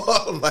like,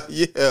 oh, I'm like,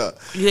 yeah.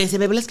 You ain't say,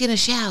 baby, let's get in a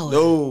shower.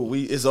 No,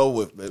 it's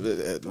over,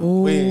 baby.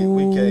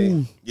 We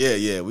came.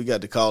 Yeah, we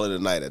got to call it a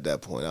night at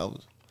that point.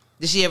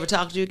 Did she ever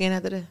talk to you again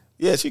after that?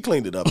 Yeah, she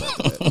cleaned it up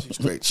after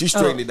that. She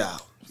straightened it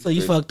out. So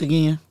you fucked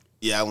again?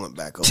 Yeah, I went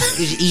back on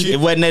It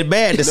wasn't that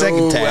bad the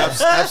second time.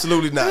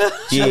 Absolutely not.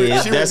 Yeah,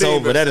 that's over.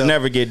 Herself. That'll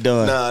never get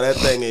done. Nah, that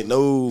thing ain't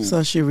no.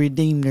 So she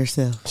redeemed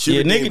herself. She Yeah,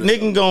 redeemed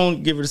herself. nigga gonna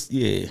give it.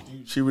 Yeah,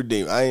 She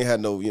redeemed. I ain't had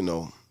no,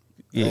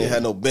 I ain't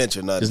had no bench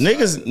or nothing.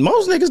 because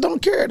most niggas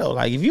don't care though.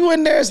 Like if you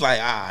in there, it's like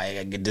I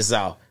gotta get this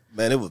out.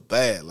 Man, it was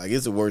bad. Like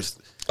it's the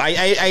worst. Like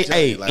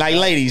hey, like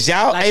ladies,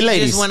 y'all, Like hey she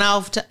ladies. just went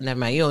off. Never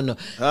mind, you don't know.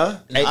 Huh?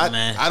 Hey,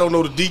 man. I don't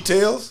know the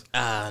details.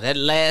 That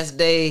last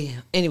day.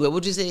 Anyway,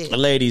 what you say?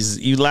 Ladies,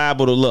 you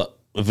liable to look.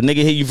 If a nigga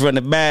hit you from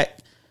the back,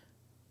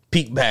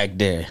 peek back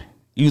there.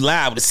 You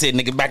liable to sit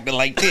nigga back there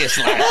like this.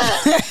 Like,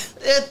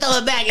 Throw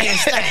it back in and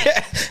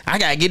stuff. I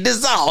gotta get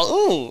this off.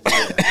 Ooh.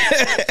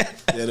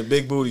 Yeah, the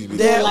big booties. Be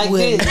That Like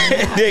would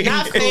this.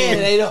 Not fair.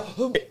 They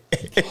don't.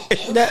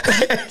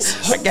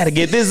 I gotta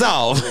get this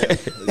off.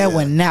 that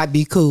would not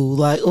be cool.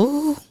 Like,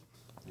 ooh,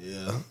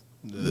 Yeah.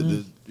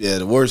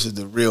 The worst is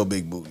the real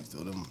big booties.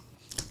 Though. Them.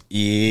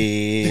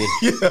 Yeah.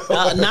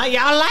 Now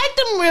y'all like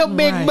them real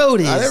big Right.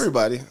 booties. Not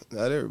everybody.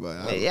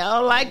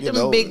 Y'all like You them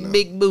know,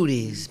 big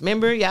booties.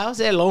 Remember y'all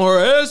said long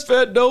her ass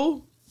fat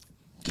though.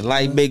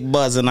 Like big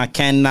buzzing, I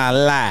cannot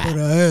lie.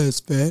 her ass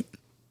fat.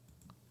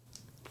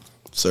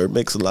 Sir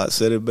Mix a Lot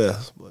said it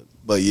best.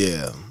 But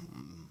yeah.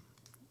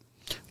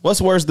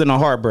 What's worse than a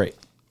heartbreak?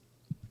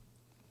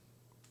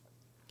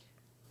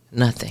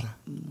 Nothing.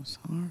 It's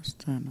worse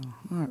than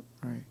a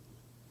heartbreak.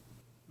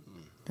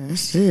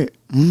 That's it.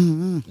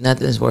 Mm-hmm.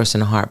 Nothing's worse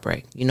than a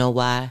heartbreak. You know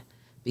why?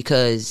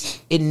 Because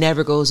it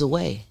never goes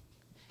away.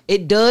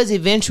 It does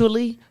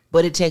eventually,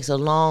 but it takes a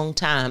long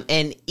time.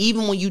 And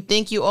even when you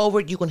think you're over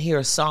it, you can hear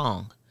a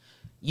song.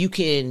 You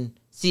can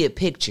see a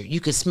picture. You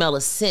can smell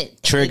a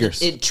scent.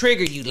 Triggers. It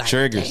trigger you like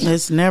Triggers. damn.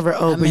 It's never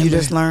over. You remember.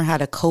 just learn how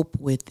to cope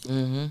with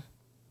it.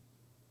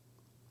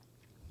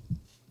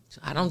 So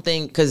I don't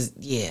think, because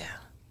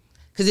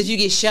if you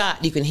get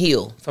shot, you can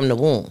heal from the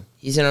wound.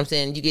 You see what I'm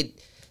saying? You get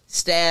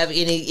stabbed,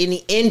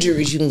 any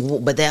injuries, you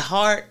can, but that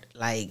heart,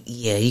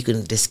 you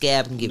can, the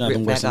scab can get Nothing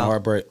ripped worse back than a off.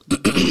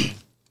 heartbreak.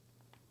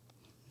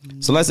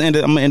 So let's end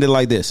it. I'm gonna end it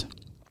like this.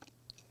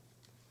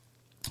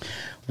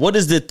 What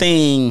is the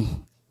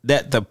thing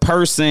that the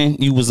person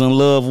you was in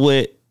love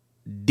with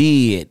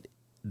did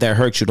that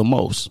hurt you the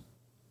most?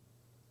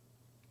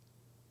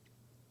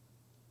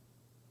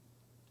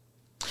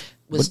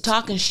 Was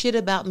talking shit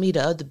about me to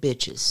other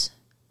bitches.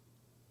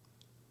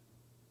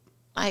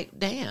 Like,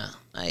 damn.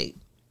 Like,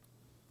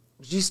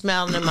 you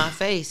smiling in my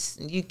face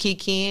and you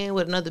kikiing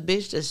with another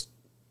bitch that's,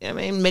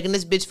 making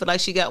this bitch feel like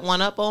she got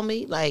one up on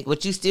me. Like,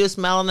 what, you still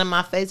smiling in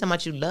my face? How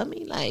much you love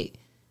me? Like,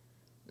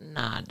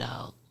 nah,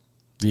 dog.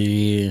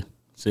 Yeah.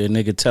 So a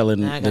nigga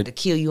telling Now I got to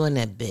kill you in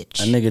that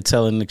bitch. a nigga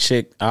telling the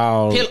chick,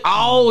 oh, Kill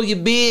all your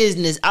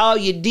business, all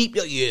your deep.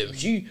 Yeah,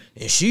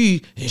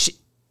 she.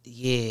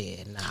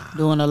 Yeah, nah.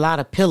 Doing a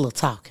lot of pillow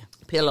talking.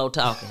 Pillow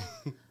talking.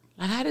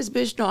 Like, how this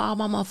bitch know all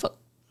my motherfucker?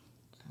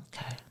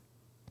 Okay.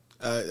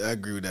 I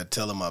agree with that.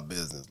 Telling my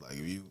business. Like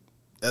if you,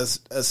 that's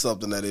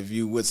something that if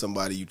you with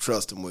somebody you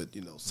trust them with,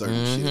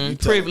 certain shit. You telling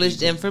Privileged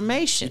people-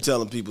 information. You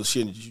telling people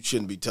you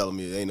shouldn't be telling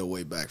me. There ain't no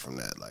way back from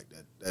that. Like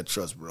that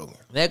trust broken.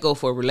 That go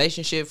for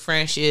relationship,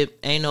 friendship.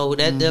 Ain't no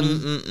that them.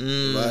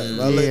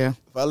 If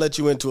I let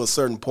you into a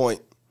certain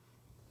point,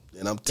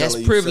 and I'm That's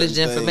telling you privileged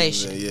certain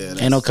information. things, then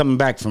ain't no coming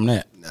back from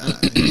that.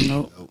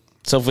 Nope.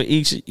 So for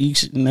each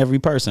and every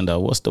person though,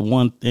 what's the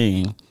one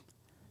thing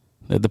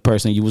that the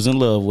person you was in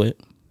love with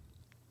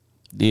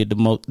did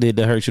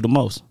that hurt you the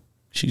most?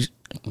 She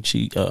Miss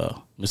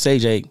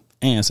AJ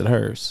answered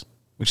hers.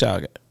 What y'all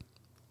got?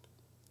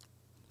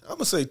 I'm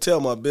gonna say tell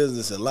my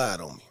business and lied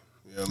on me.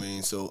 You know what I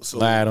mean? So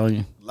Lied on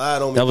you.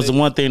 Lied on me. That was the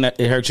one thing that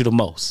it hurt you the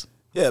most.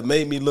 Yeah, it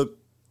made me look,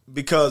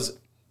 because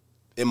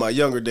in my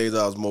younger days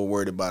I was more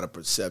worried about a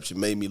perception.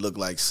 Made me look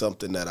like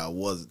something that I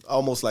was,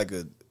 almost like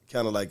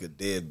kind of like a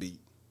deadbeat.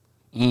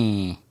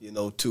 Too.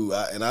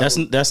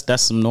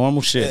 That's some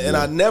normal shit. And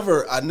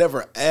boy. I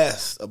never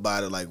asked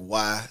about it, like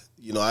why.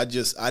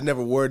 I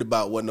never worried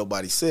about what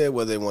nobody said,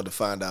 whether they wanted to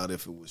find out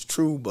if it was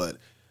true. But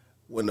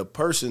when the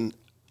person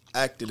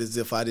acted as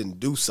if I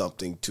didn't do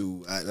something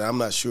and I'm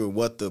not sure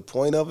what the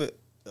point of it,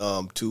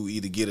 to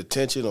either get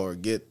attention or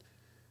get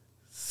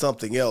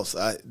something else.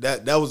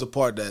 That was the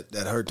part that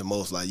hurt the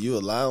most. Like, you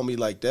allowing me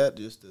like that,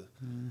 just to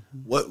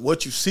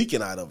what you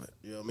seeking out of it.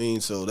 You know what I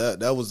mean? So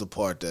that was the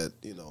part that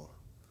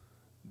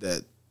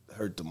that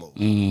hurt the most.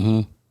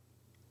 Mm-hmm.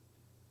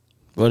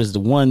 What is the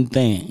one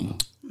thing?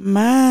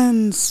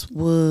 Mine's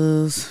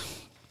was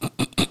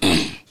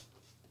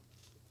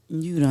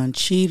you done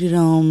cheated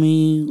on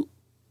me.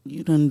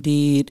 You done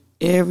did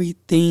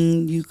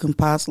everything you can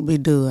possibly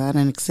do. I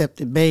done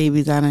accepted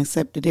babies. I done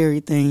accepted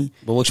everything.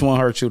 But which one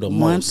hurt you the One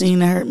most? thing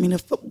that hurt me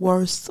the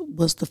worst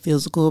was the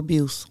physical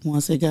abuse.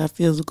 Once it got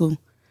physical,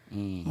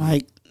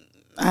 like,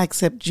 I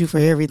accepted you for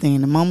everything.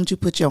 The moment you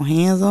put your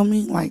hands on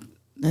me, like,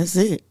 that's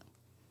it.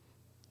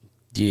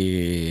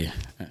 Yeah,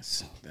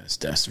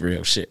 that's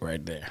real shit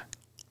right there.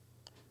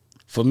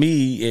 For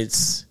me,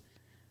 it's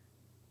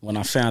when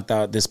I found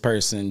out this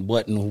person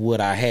wasn't what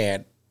I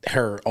had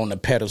her on the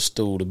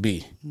pedestal to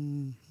be.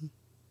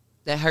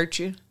 That hurt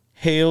you?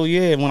 Hell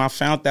yeah. When I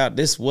found out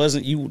this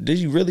wasn't you,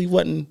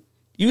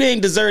 you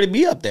ain't deserve to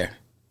be up there.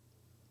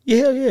 Yeah,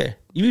 hell yeah.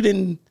 You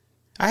didn't.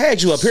 I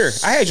had you up here.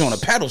 I had you on a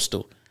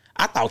pedestal.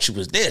 I thought you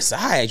was this. I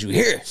had you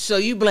here. So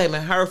you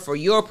blaming her for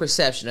your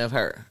perception of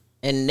her,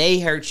 and they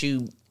hurt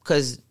you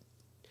because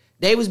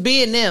they was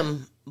being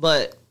them,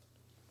 but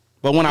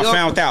when I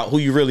found out who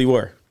you really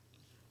were,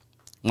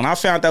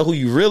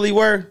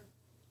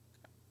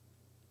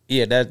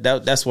 yeah,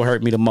 that's what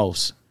hurt me the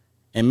most.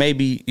 And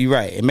maybe you're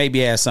right. It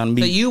maybe had something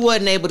to so be. you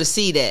wasn't able to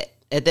see that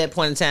at that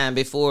point in time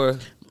before,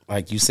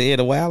 like you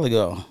said a while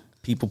ago.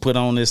 People put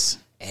on this.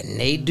 and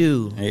they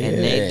do, Yeah, and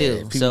they do.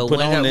 people So put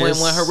when on her,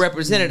 this. when her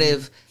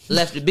representative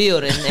left the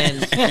building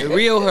and the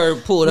real her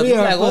pulled up, you're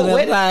like, oh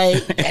wait,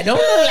 that don't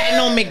look like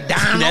no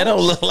McDonald's. That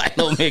don't look like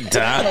no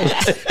McDonald's.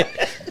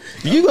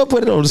 You gonna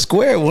put it on the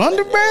square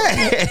wonder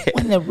bread?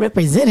 When the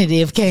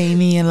representative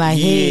came in, like,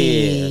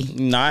 hey,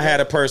 No, I had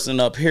a person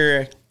up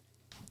here,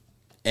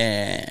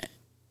 and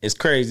it's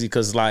crazy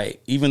because,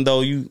 like, even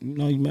though you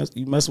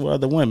mess with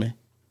other women,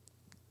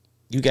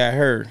 you got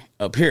her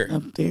up here,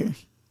 up there, and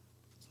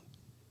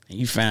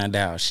you found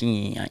out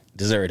she ain't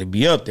deserve to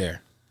be up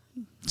there.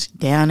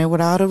 down there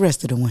with all the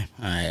rest of the women.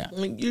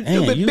 You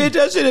stupid bitch!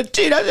 I should have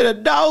cheated. I should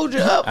have dogged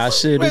you up. I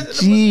should have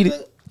cheated.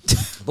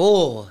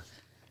 Boy,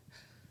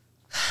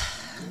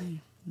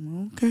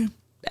 Okay.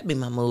 that be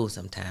my move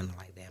sometimes.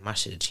 Like, damn, I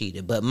should have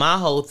cheated. But my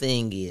whole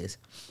thing is,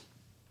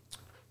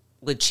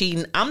 with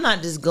cheating, I'm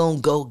not just gonna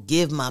go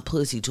give my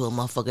pussy to a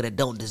motherfucker that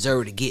don't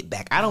deserve to get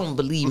back. I don't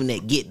believe in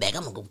that get back.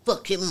 I'm gonna go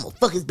fuck him. I'm gonna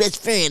fuck his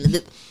best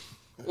friend.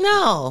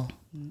 No,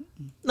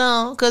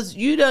 because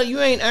you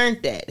ain't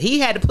earned that. He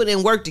had to put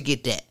in work to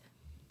get that.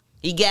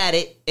 He got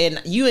it,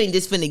 and you ain't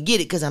just finna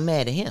get it because I'm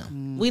mad at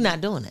him. We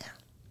not doing that.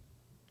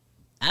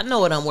 I know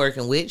what I'm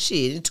working with.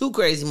 Shit, two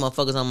crazy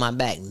motherfuckers on my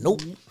back.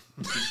 Nope.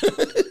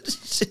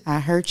 I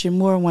hurt you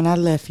more when I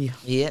left you.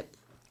 Yep.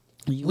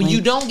 When you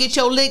don't get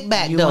your lick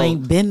back, you though,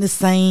 ain't been the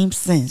same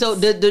since. So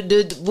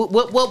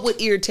what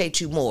would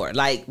irritate you more?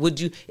 Like, would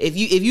you if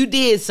you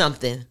did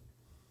something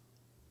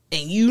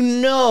and you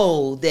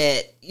know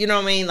that, you know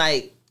what I mean?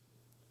 Like,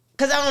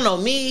 because I don't know,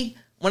 me,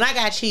 when I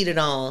got cheated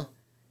on,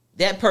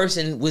 that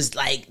person was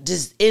like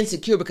just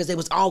insecure because they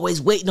was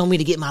always waiting on me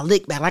to get my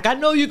lick back. Like, I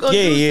know you're gonna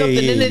do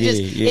something, and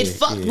it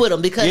fucked with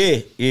them because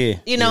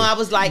you know I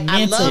was like,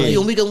 I love you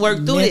and we can work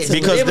through this.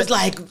 Because it was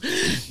like,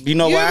 you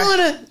know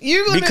why?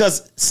 You're gonna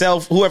because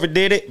whoever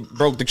did it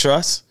broke the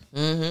trust.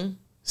 Mm-hmm.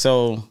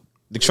 So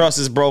the trust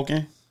is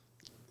broken.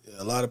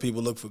 Yeah, a lot of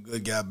people look for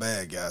good guy,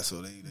 bad guy.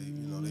 So they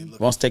look.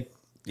 Once that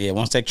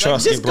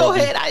trust, just get broken,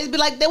 go ahead. I'd be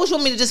like, they wish you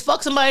want me to just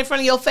fuck somebody in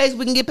front of your face.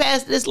 We can get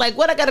past this. Like,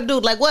 what I got to do?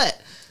 Like, what?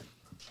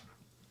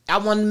 I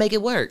wanted to make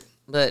it work,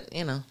 but,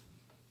 you know,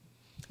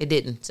 it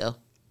didn't, so.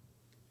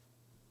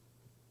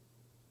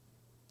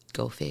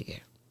 Go figure.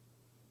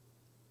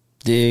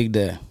 Dig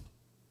that.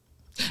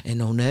 And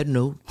on that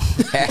note.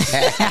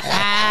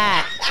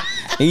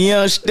 You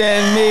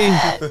understand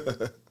me?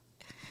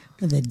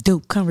 With the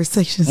dope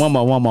conversations. One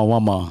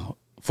more.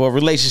 For a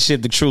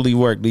relationship to truly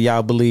work, do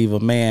y'all believe a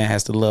man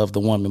has to love the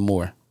woman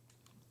more?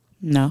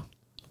 No.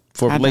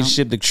 For a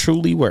relationship to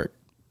truly work,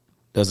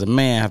 does a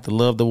man have to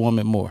love the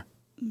woman more?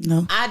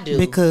 No. I do.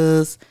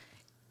 Because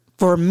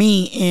for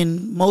me,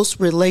 in most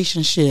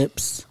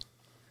relationships,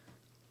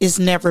 it's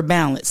never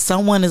balanced.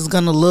 Someone is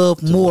going to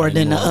love more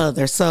than the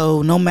other.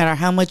 So no matter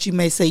how much you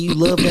may say you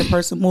love that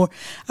person more,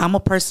 I'm a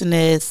person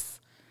that's,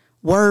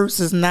 words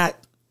is not,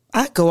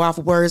 I go off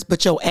of words,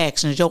 but your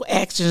actions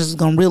is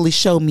going to really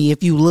show me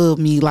if you love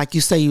me like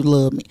you say you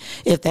love me.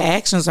 If the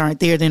actions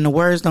aren't there, then the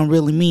words don't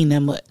really mean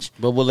that much.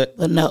 But will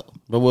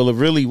it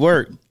really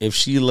work if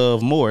she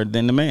love more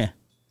than the man?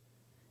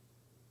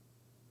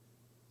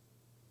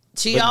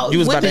 You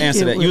was about to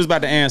answer that. You was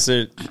about to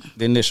answer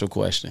the initial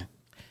question.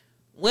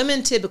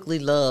 Women typically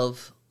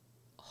love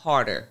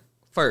harder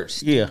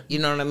first. Yeah. You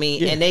know what I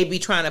mean? Yeah. And they be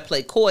trying to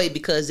play coy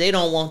because they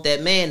don't want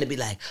that man to be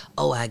like,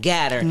 oh, I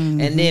got her.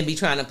 Mm-hmm. And then be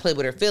trying to play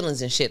with her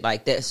feelings and shit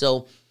like that.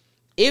 So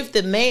if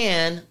the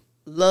man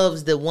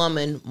loves the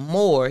woman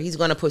more, he's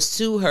going to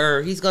pursue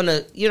her. He's going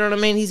to, you know what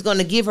I mean? He's going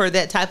to give her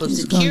that type of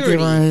security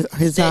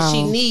that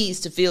she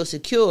needs to feel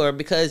secure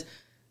because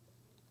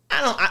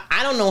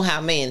I don't know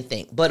how men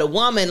think, but a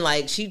woman,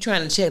 like, she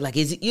trying to check, like,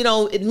 is it, you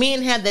know,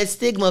 men have that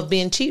stigma of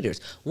being cheaters.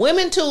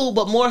 Women too,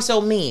 but more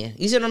so men.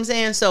 You see what I'm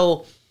saying?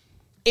 So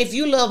if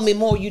you love me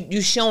more,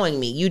 you showing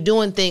me, you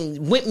doing things.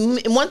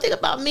 One thing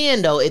about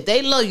men though, if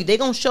they love you, they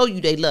gonna show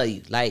you they love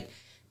you. Like,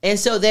 and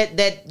so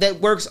that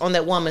works on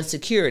that woman's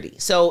security.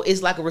 So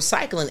it's like a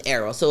recycling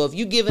arrow. So if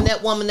you giving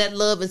that woman that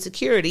love and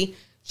security,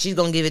 she's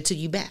gonna give it to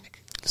you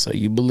back. So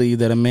you believe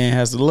that a man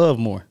has to love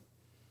more?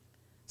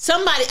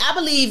 I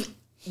believe.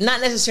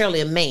 Not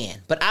necessarily a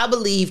man, but I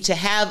believe to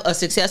have a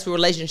successful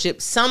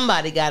relationship,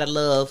 somebody got to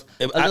love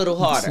a little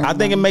harder. I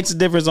think it makes a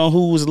difference on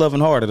who's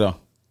loving harder, though,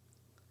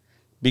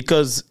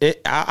 because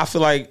I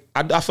feel like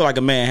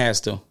a man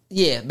has to.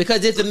 Yeah,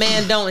 because if the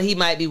man don't, he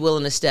might be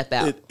willing to step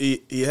out.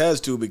 He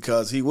has to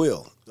because he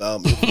will.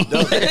 If he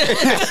doesn't,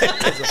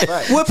 it's a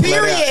fact. Well,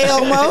 period,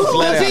 Elmo.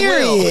 Flat out.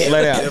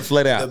 Period.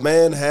 Flat out. The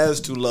man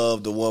has to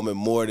love the woman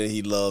more than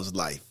he loves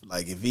life.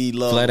 Like if he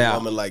loves a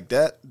woman like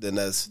that, then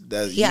that's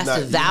he has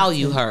to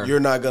value her. You're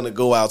not gonna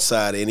go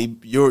outside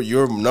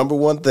your number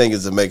one thing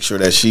is to make sure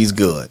that she's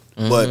good.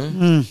 But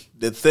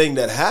the thing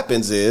that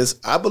happens is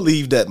I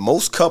believe that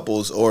most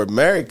couples or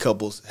married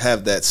couples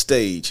have that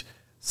stage.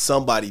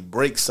 Somebody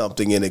breaks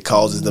something and it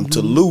causes them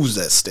to lose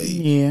that stage.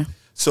 Yeah.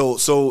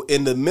 So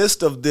in the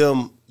midst of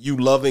them, you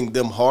loving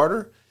them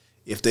harder,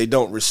 if they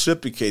don't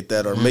reciprocate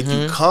that or make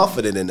you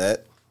confident in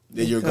that,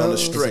 then you're going to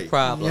stray.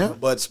 Problem. Yep.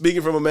 But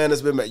speaking from a man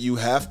that's been married, you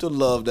have to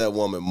love that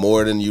woman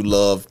more than you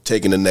love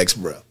taking the next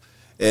breath.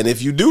 And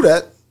if you do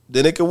that,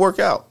 then it can work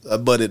out.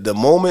 But at the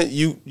moment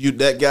you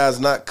that guy's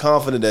not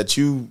confident that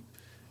you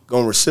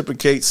going to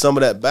reciprocate some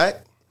of that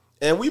back,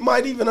 and we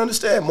might even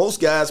understand most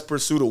guys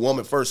pursue the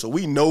woman first, so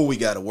we know we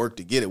got to work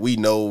to get it. We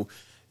know,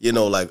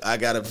 like I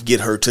got to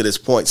get her to this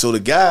point. So the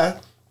guy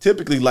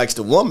typically likes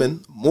the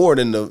woman more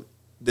than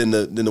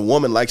the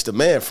woman likes the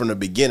man from the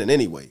beginning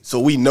anyway.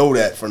 So we know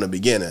that from the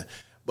beginning.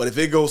 But if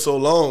it goes so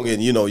long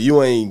and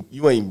you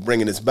ain't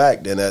bringing this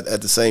back, then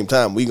at the same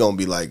time we gonna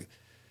be like,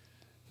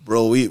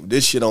 bro,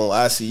 this shit on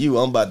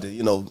ICU. I'm about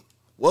to,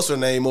 what's her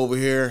name over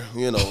here?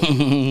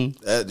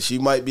 She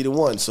might be the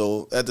one.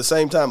 So at the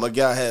same time, a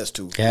guy has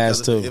to. He has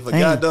to. If a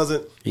guy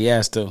doesn't, he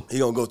has to. He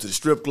gonna go to the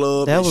strip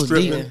club. That and was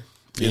stripping.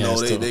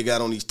 deep. They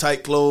got on these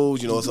tight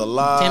clothes. It's a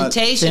lot.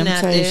 Temptation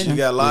out there. You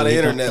got a lot of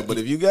internet, but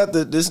if you got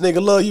this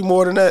nigga love you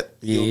more than that,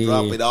 you'll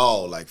drop it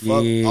all. Like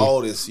fuck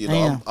all this.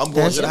 Damn. I'm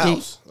going to the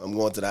house. I'm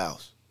going to the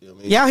house. You know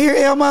what I mean? Y'all hear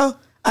Elmo?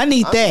 I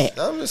need that.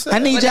 I'm just saying. I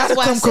need But y'all that's to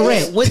why I come said,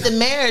 correct. with the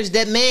marriage,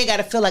 that man got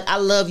to feel like I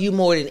love you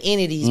more than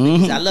any of these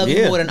bitches. I love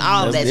you more than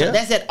all of that. So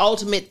that's that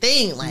ultimate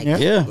thing. Like,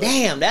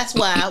 damn, that's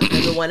why I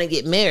never want to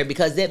get married,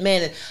 because that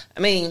man,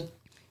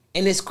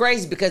 and it's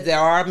crazy because there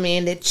are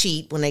men that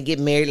cheat when they get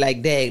married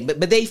like that.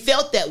 But they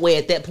felt that way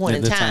at that point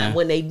in time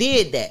when they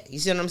did that. You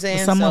see what I'm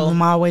saying? Some of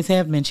them always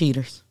have been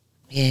cheaters.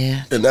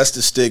 Yeah. And that's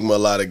the stigma a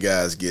lot of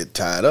guys get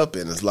tied up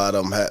in. There's a lot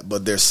of them,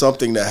 but there's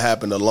something that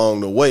happened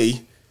along the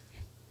way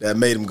that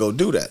made them go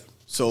do that.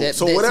 So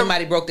whatever,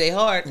 somebody broke their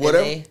heart.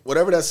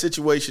 Whatever that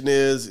situation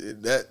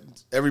is, that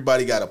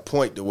everybody got a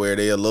point to where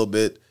they're a little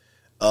bit,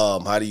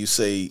 how do you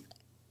say,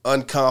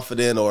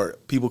 unconfident, or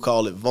people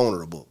call it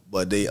vulnerable,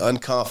 but they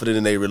unconfident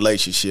in their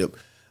relationship,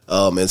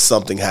 and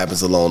something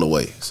happens along the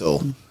way.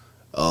 So,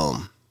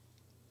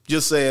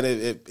 just saying,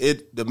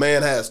 the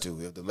man has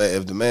to.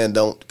 If the man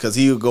don't, because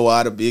he'll go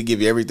out and he'll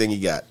give you everything he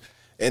got,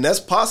 and that's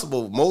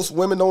possible. Most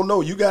women don't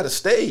know. You got a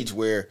stage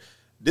where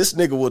this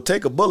nigga will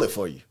take a bullet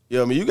for you. You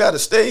know what I mean? You got a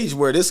stage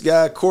where this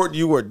guy court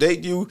you or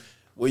date you.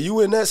 When you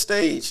in that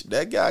stage,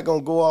 that guy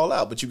gonna go all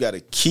out, but you got to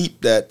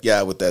keep that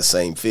guy with that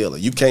same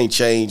feeling. You can't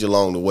change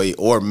along the way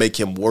or make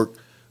him work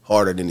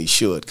harder than he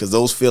should, because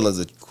those feelings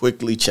will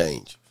quickly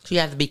change. You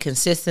have to be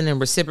consistent and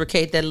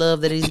reciprocate that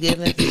love that he's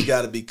giving. You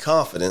got to be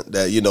confident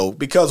that,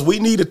 because we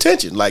need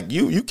attention. Like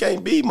you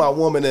can't be my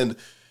woman and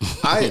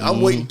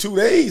I'm waiting 2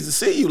 days to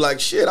see you. Like,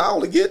 shit, I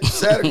only get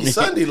Saturday,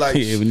 Sunday. Like,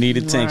 we need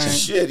attention. Right.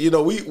 Shit,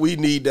 we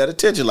need that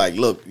attention. Like,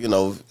 look,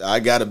 I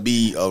got to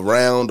be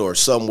around or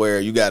somewhere.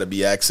 You got to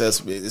be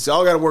accessible. It's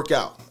all got to work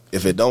out.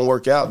 If it don't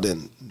work out,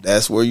 then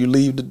that's where you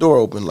leave the door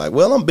open. Like,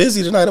 well, I'm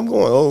busy tonight. I'm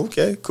going. Oh,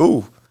 okay,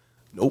 cool,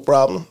 no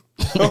problem.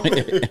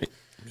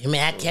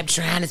 I kept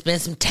trying to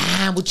spend some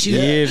time with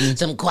you,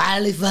 some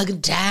quality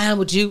fucking time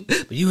with you,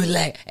 but you were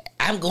like,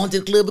 I'm going to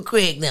the club with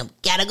Craig now.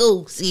 Gotta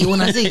go. See you when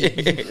I see you.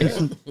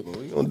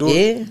 We gonna do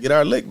it. Get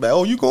our lick back.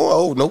 Oh, you going?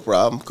 Oh, no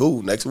problem.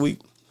 Cool. Next week.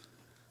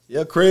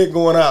 Yeah, Craig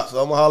going out,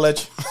 so I'm gonna holler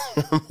at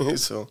you.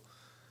 So.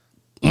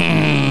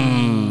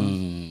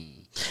 And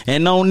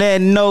on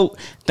that note,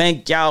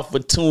 thank y'all for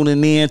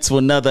tuning in to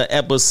another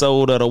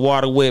episode of the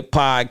Water Wit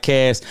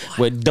Podcast,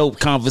 where dope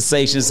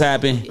conversations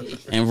happen.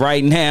 And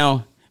right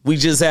now, we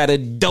just had a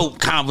dope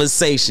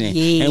conversation,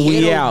 and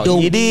we out.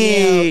 You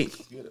dig?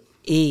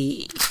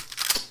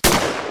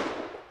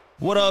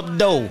 What up,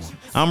 though?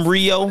 I'm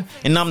Rio,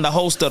 and I'm the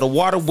host of the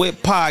Water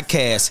Wit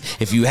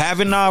Podcast. If you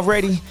haven't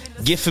already,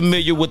 get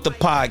familiar with the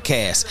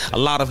podcast. A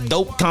lot of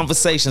dope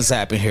conversations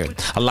happen here.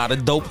 A lot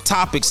of dope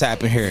topics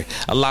happen here.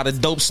 A lot of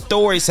dope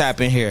stories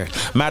happen here.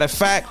 Matter of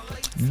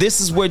fact,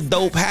 this is where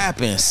dope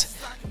happens.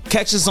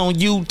 Catch us on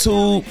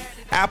YouTube,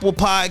 Apple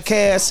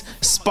Podcasts,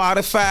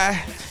 Spotify,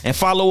 and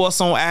follow us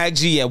on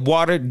IG at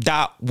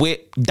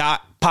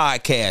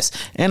water.wit.podcast.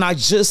 And I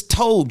just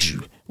told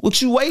you,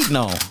 what you waiting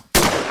on?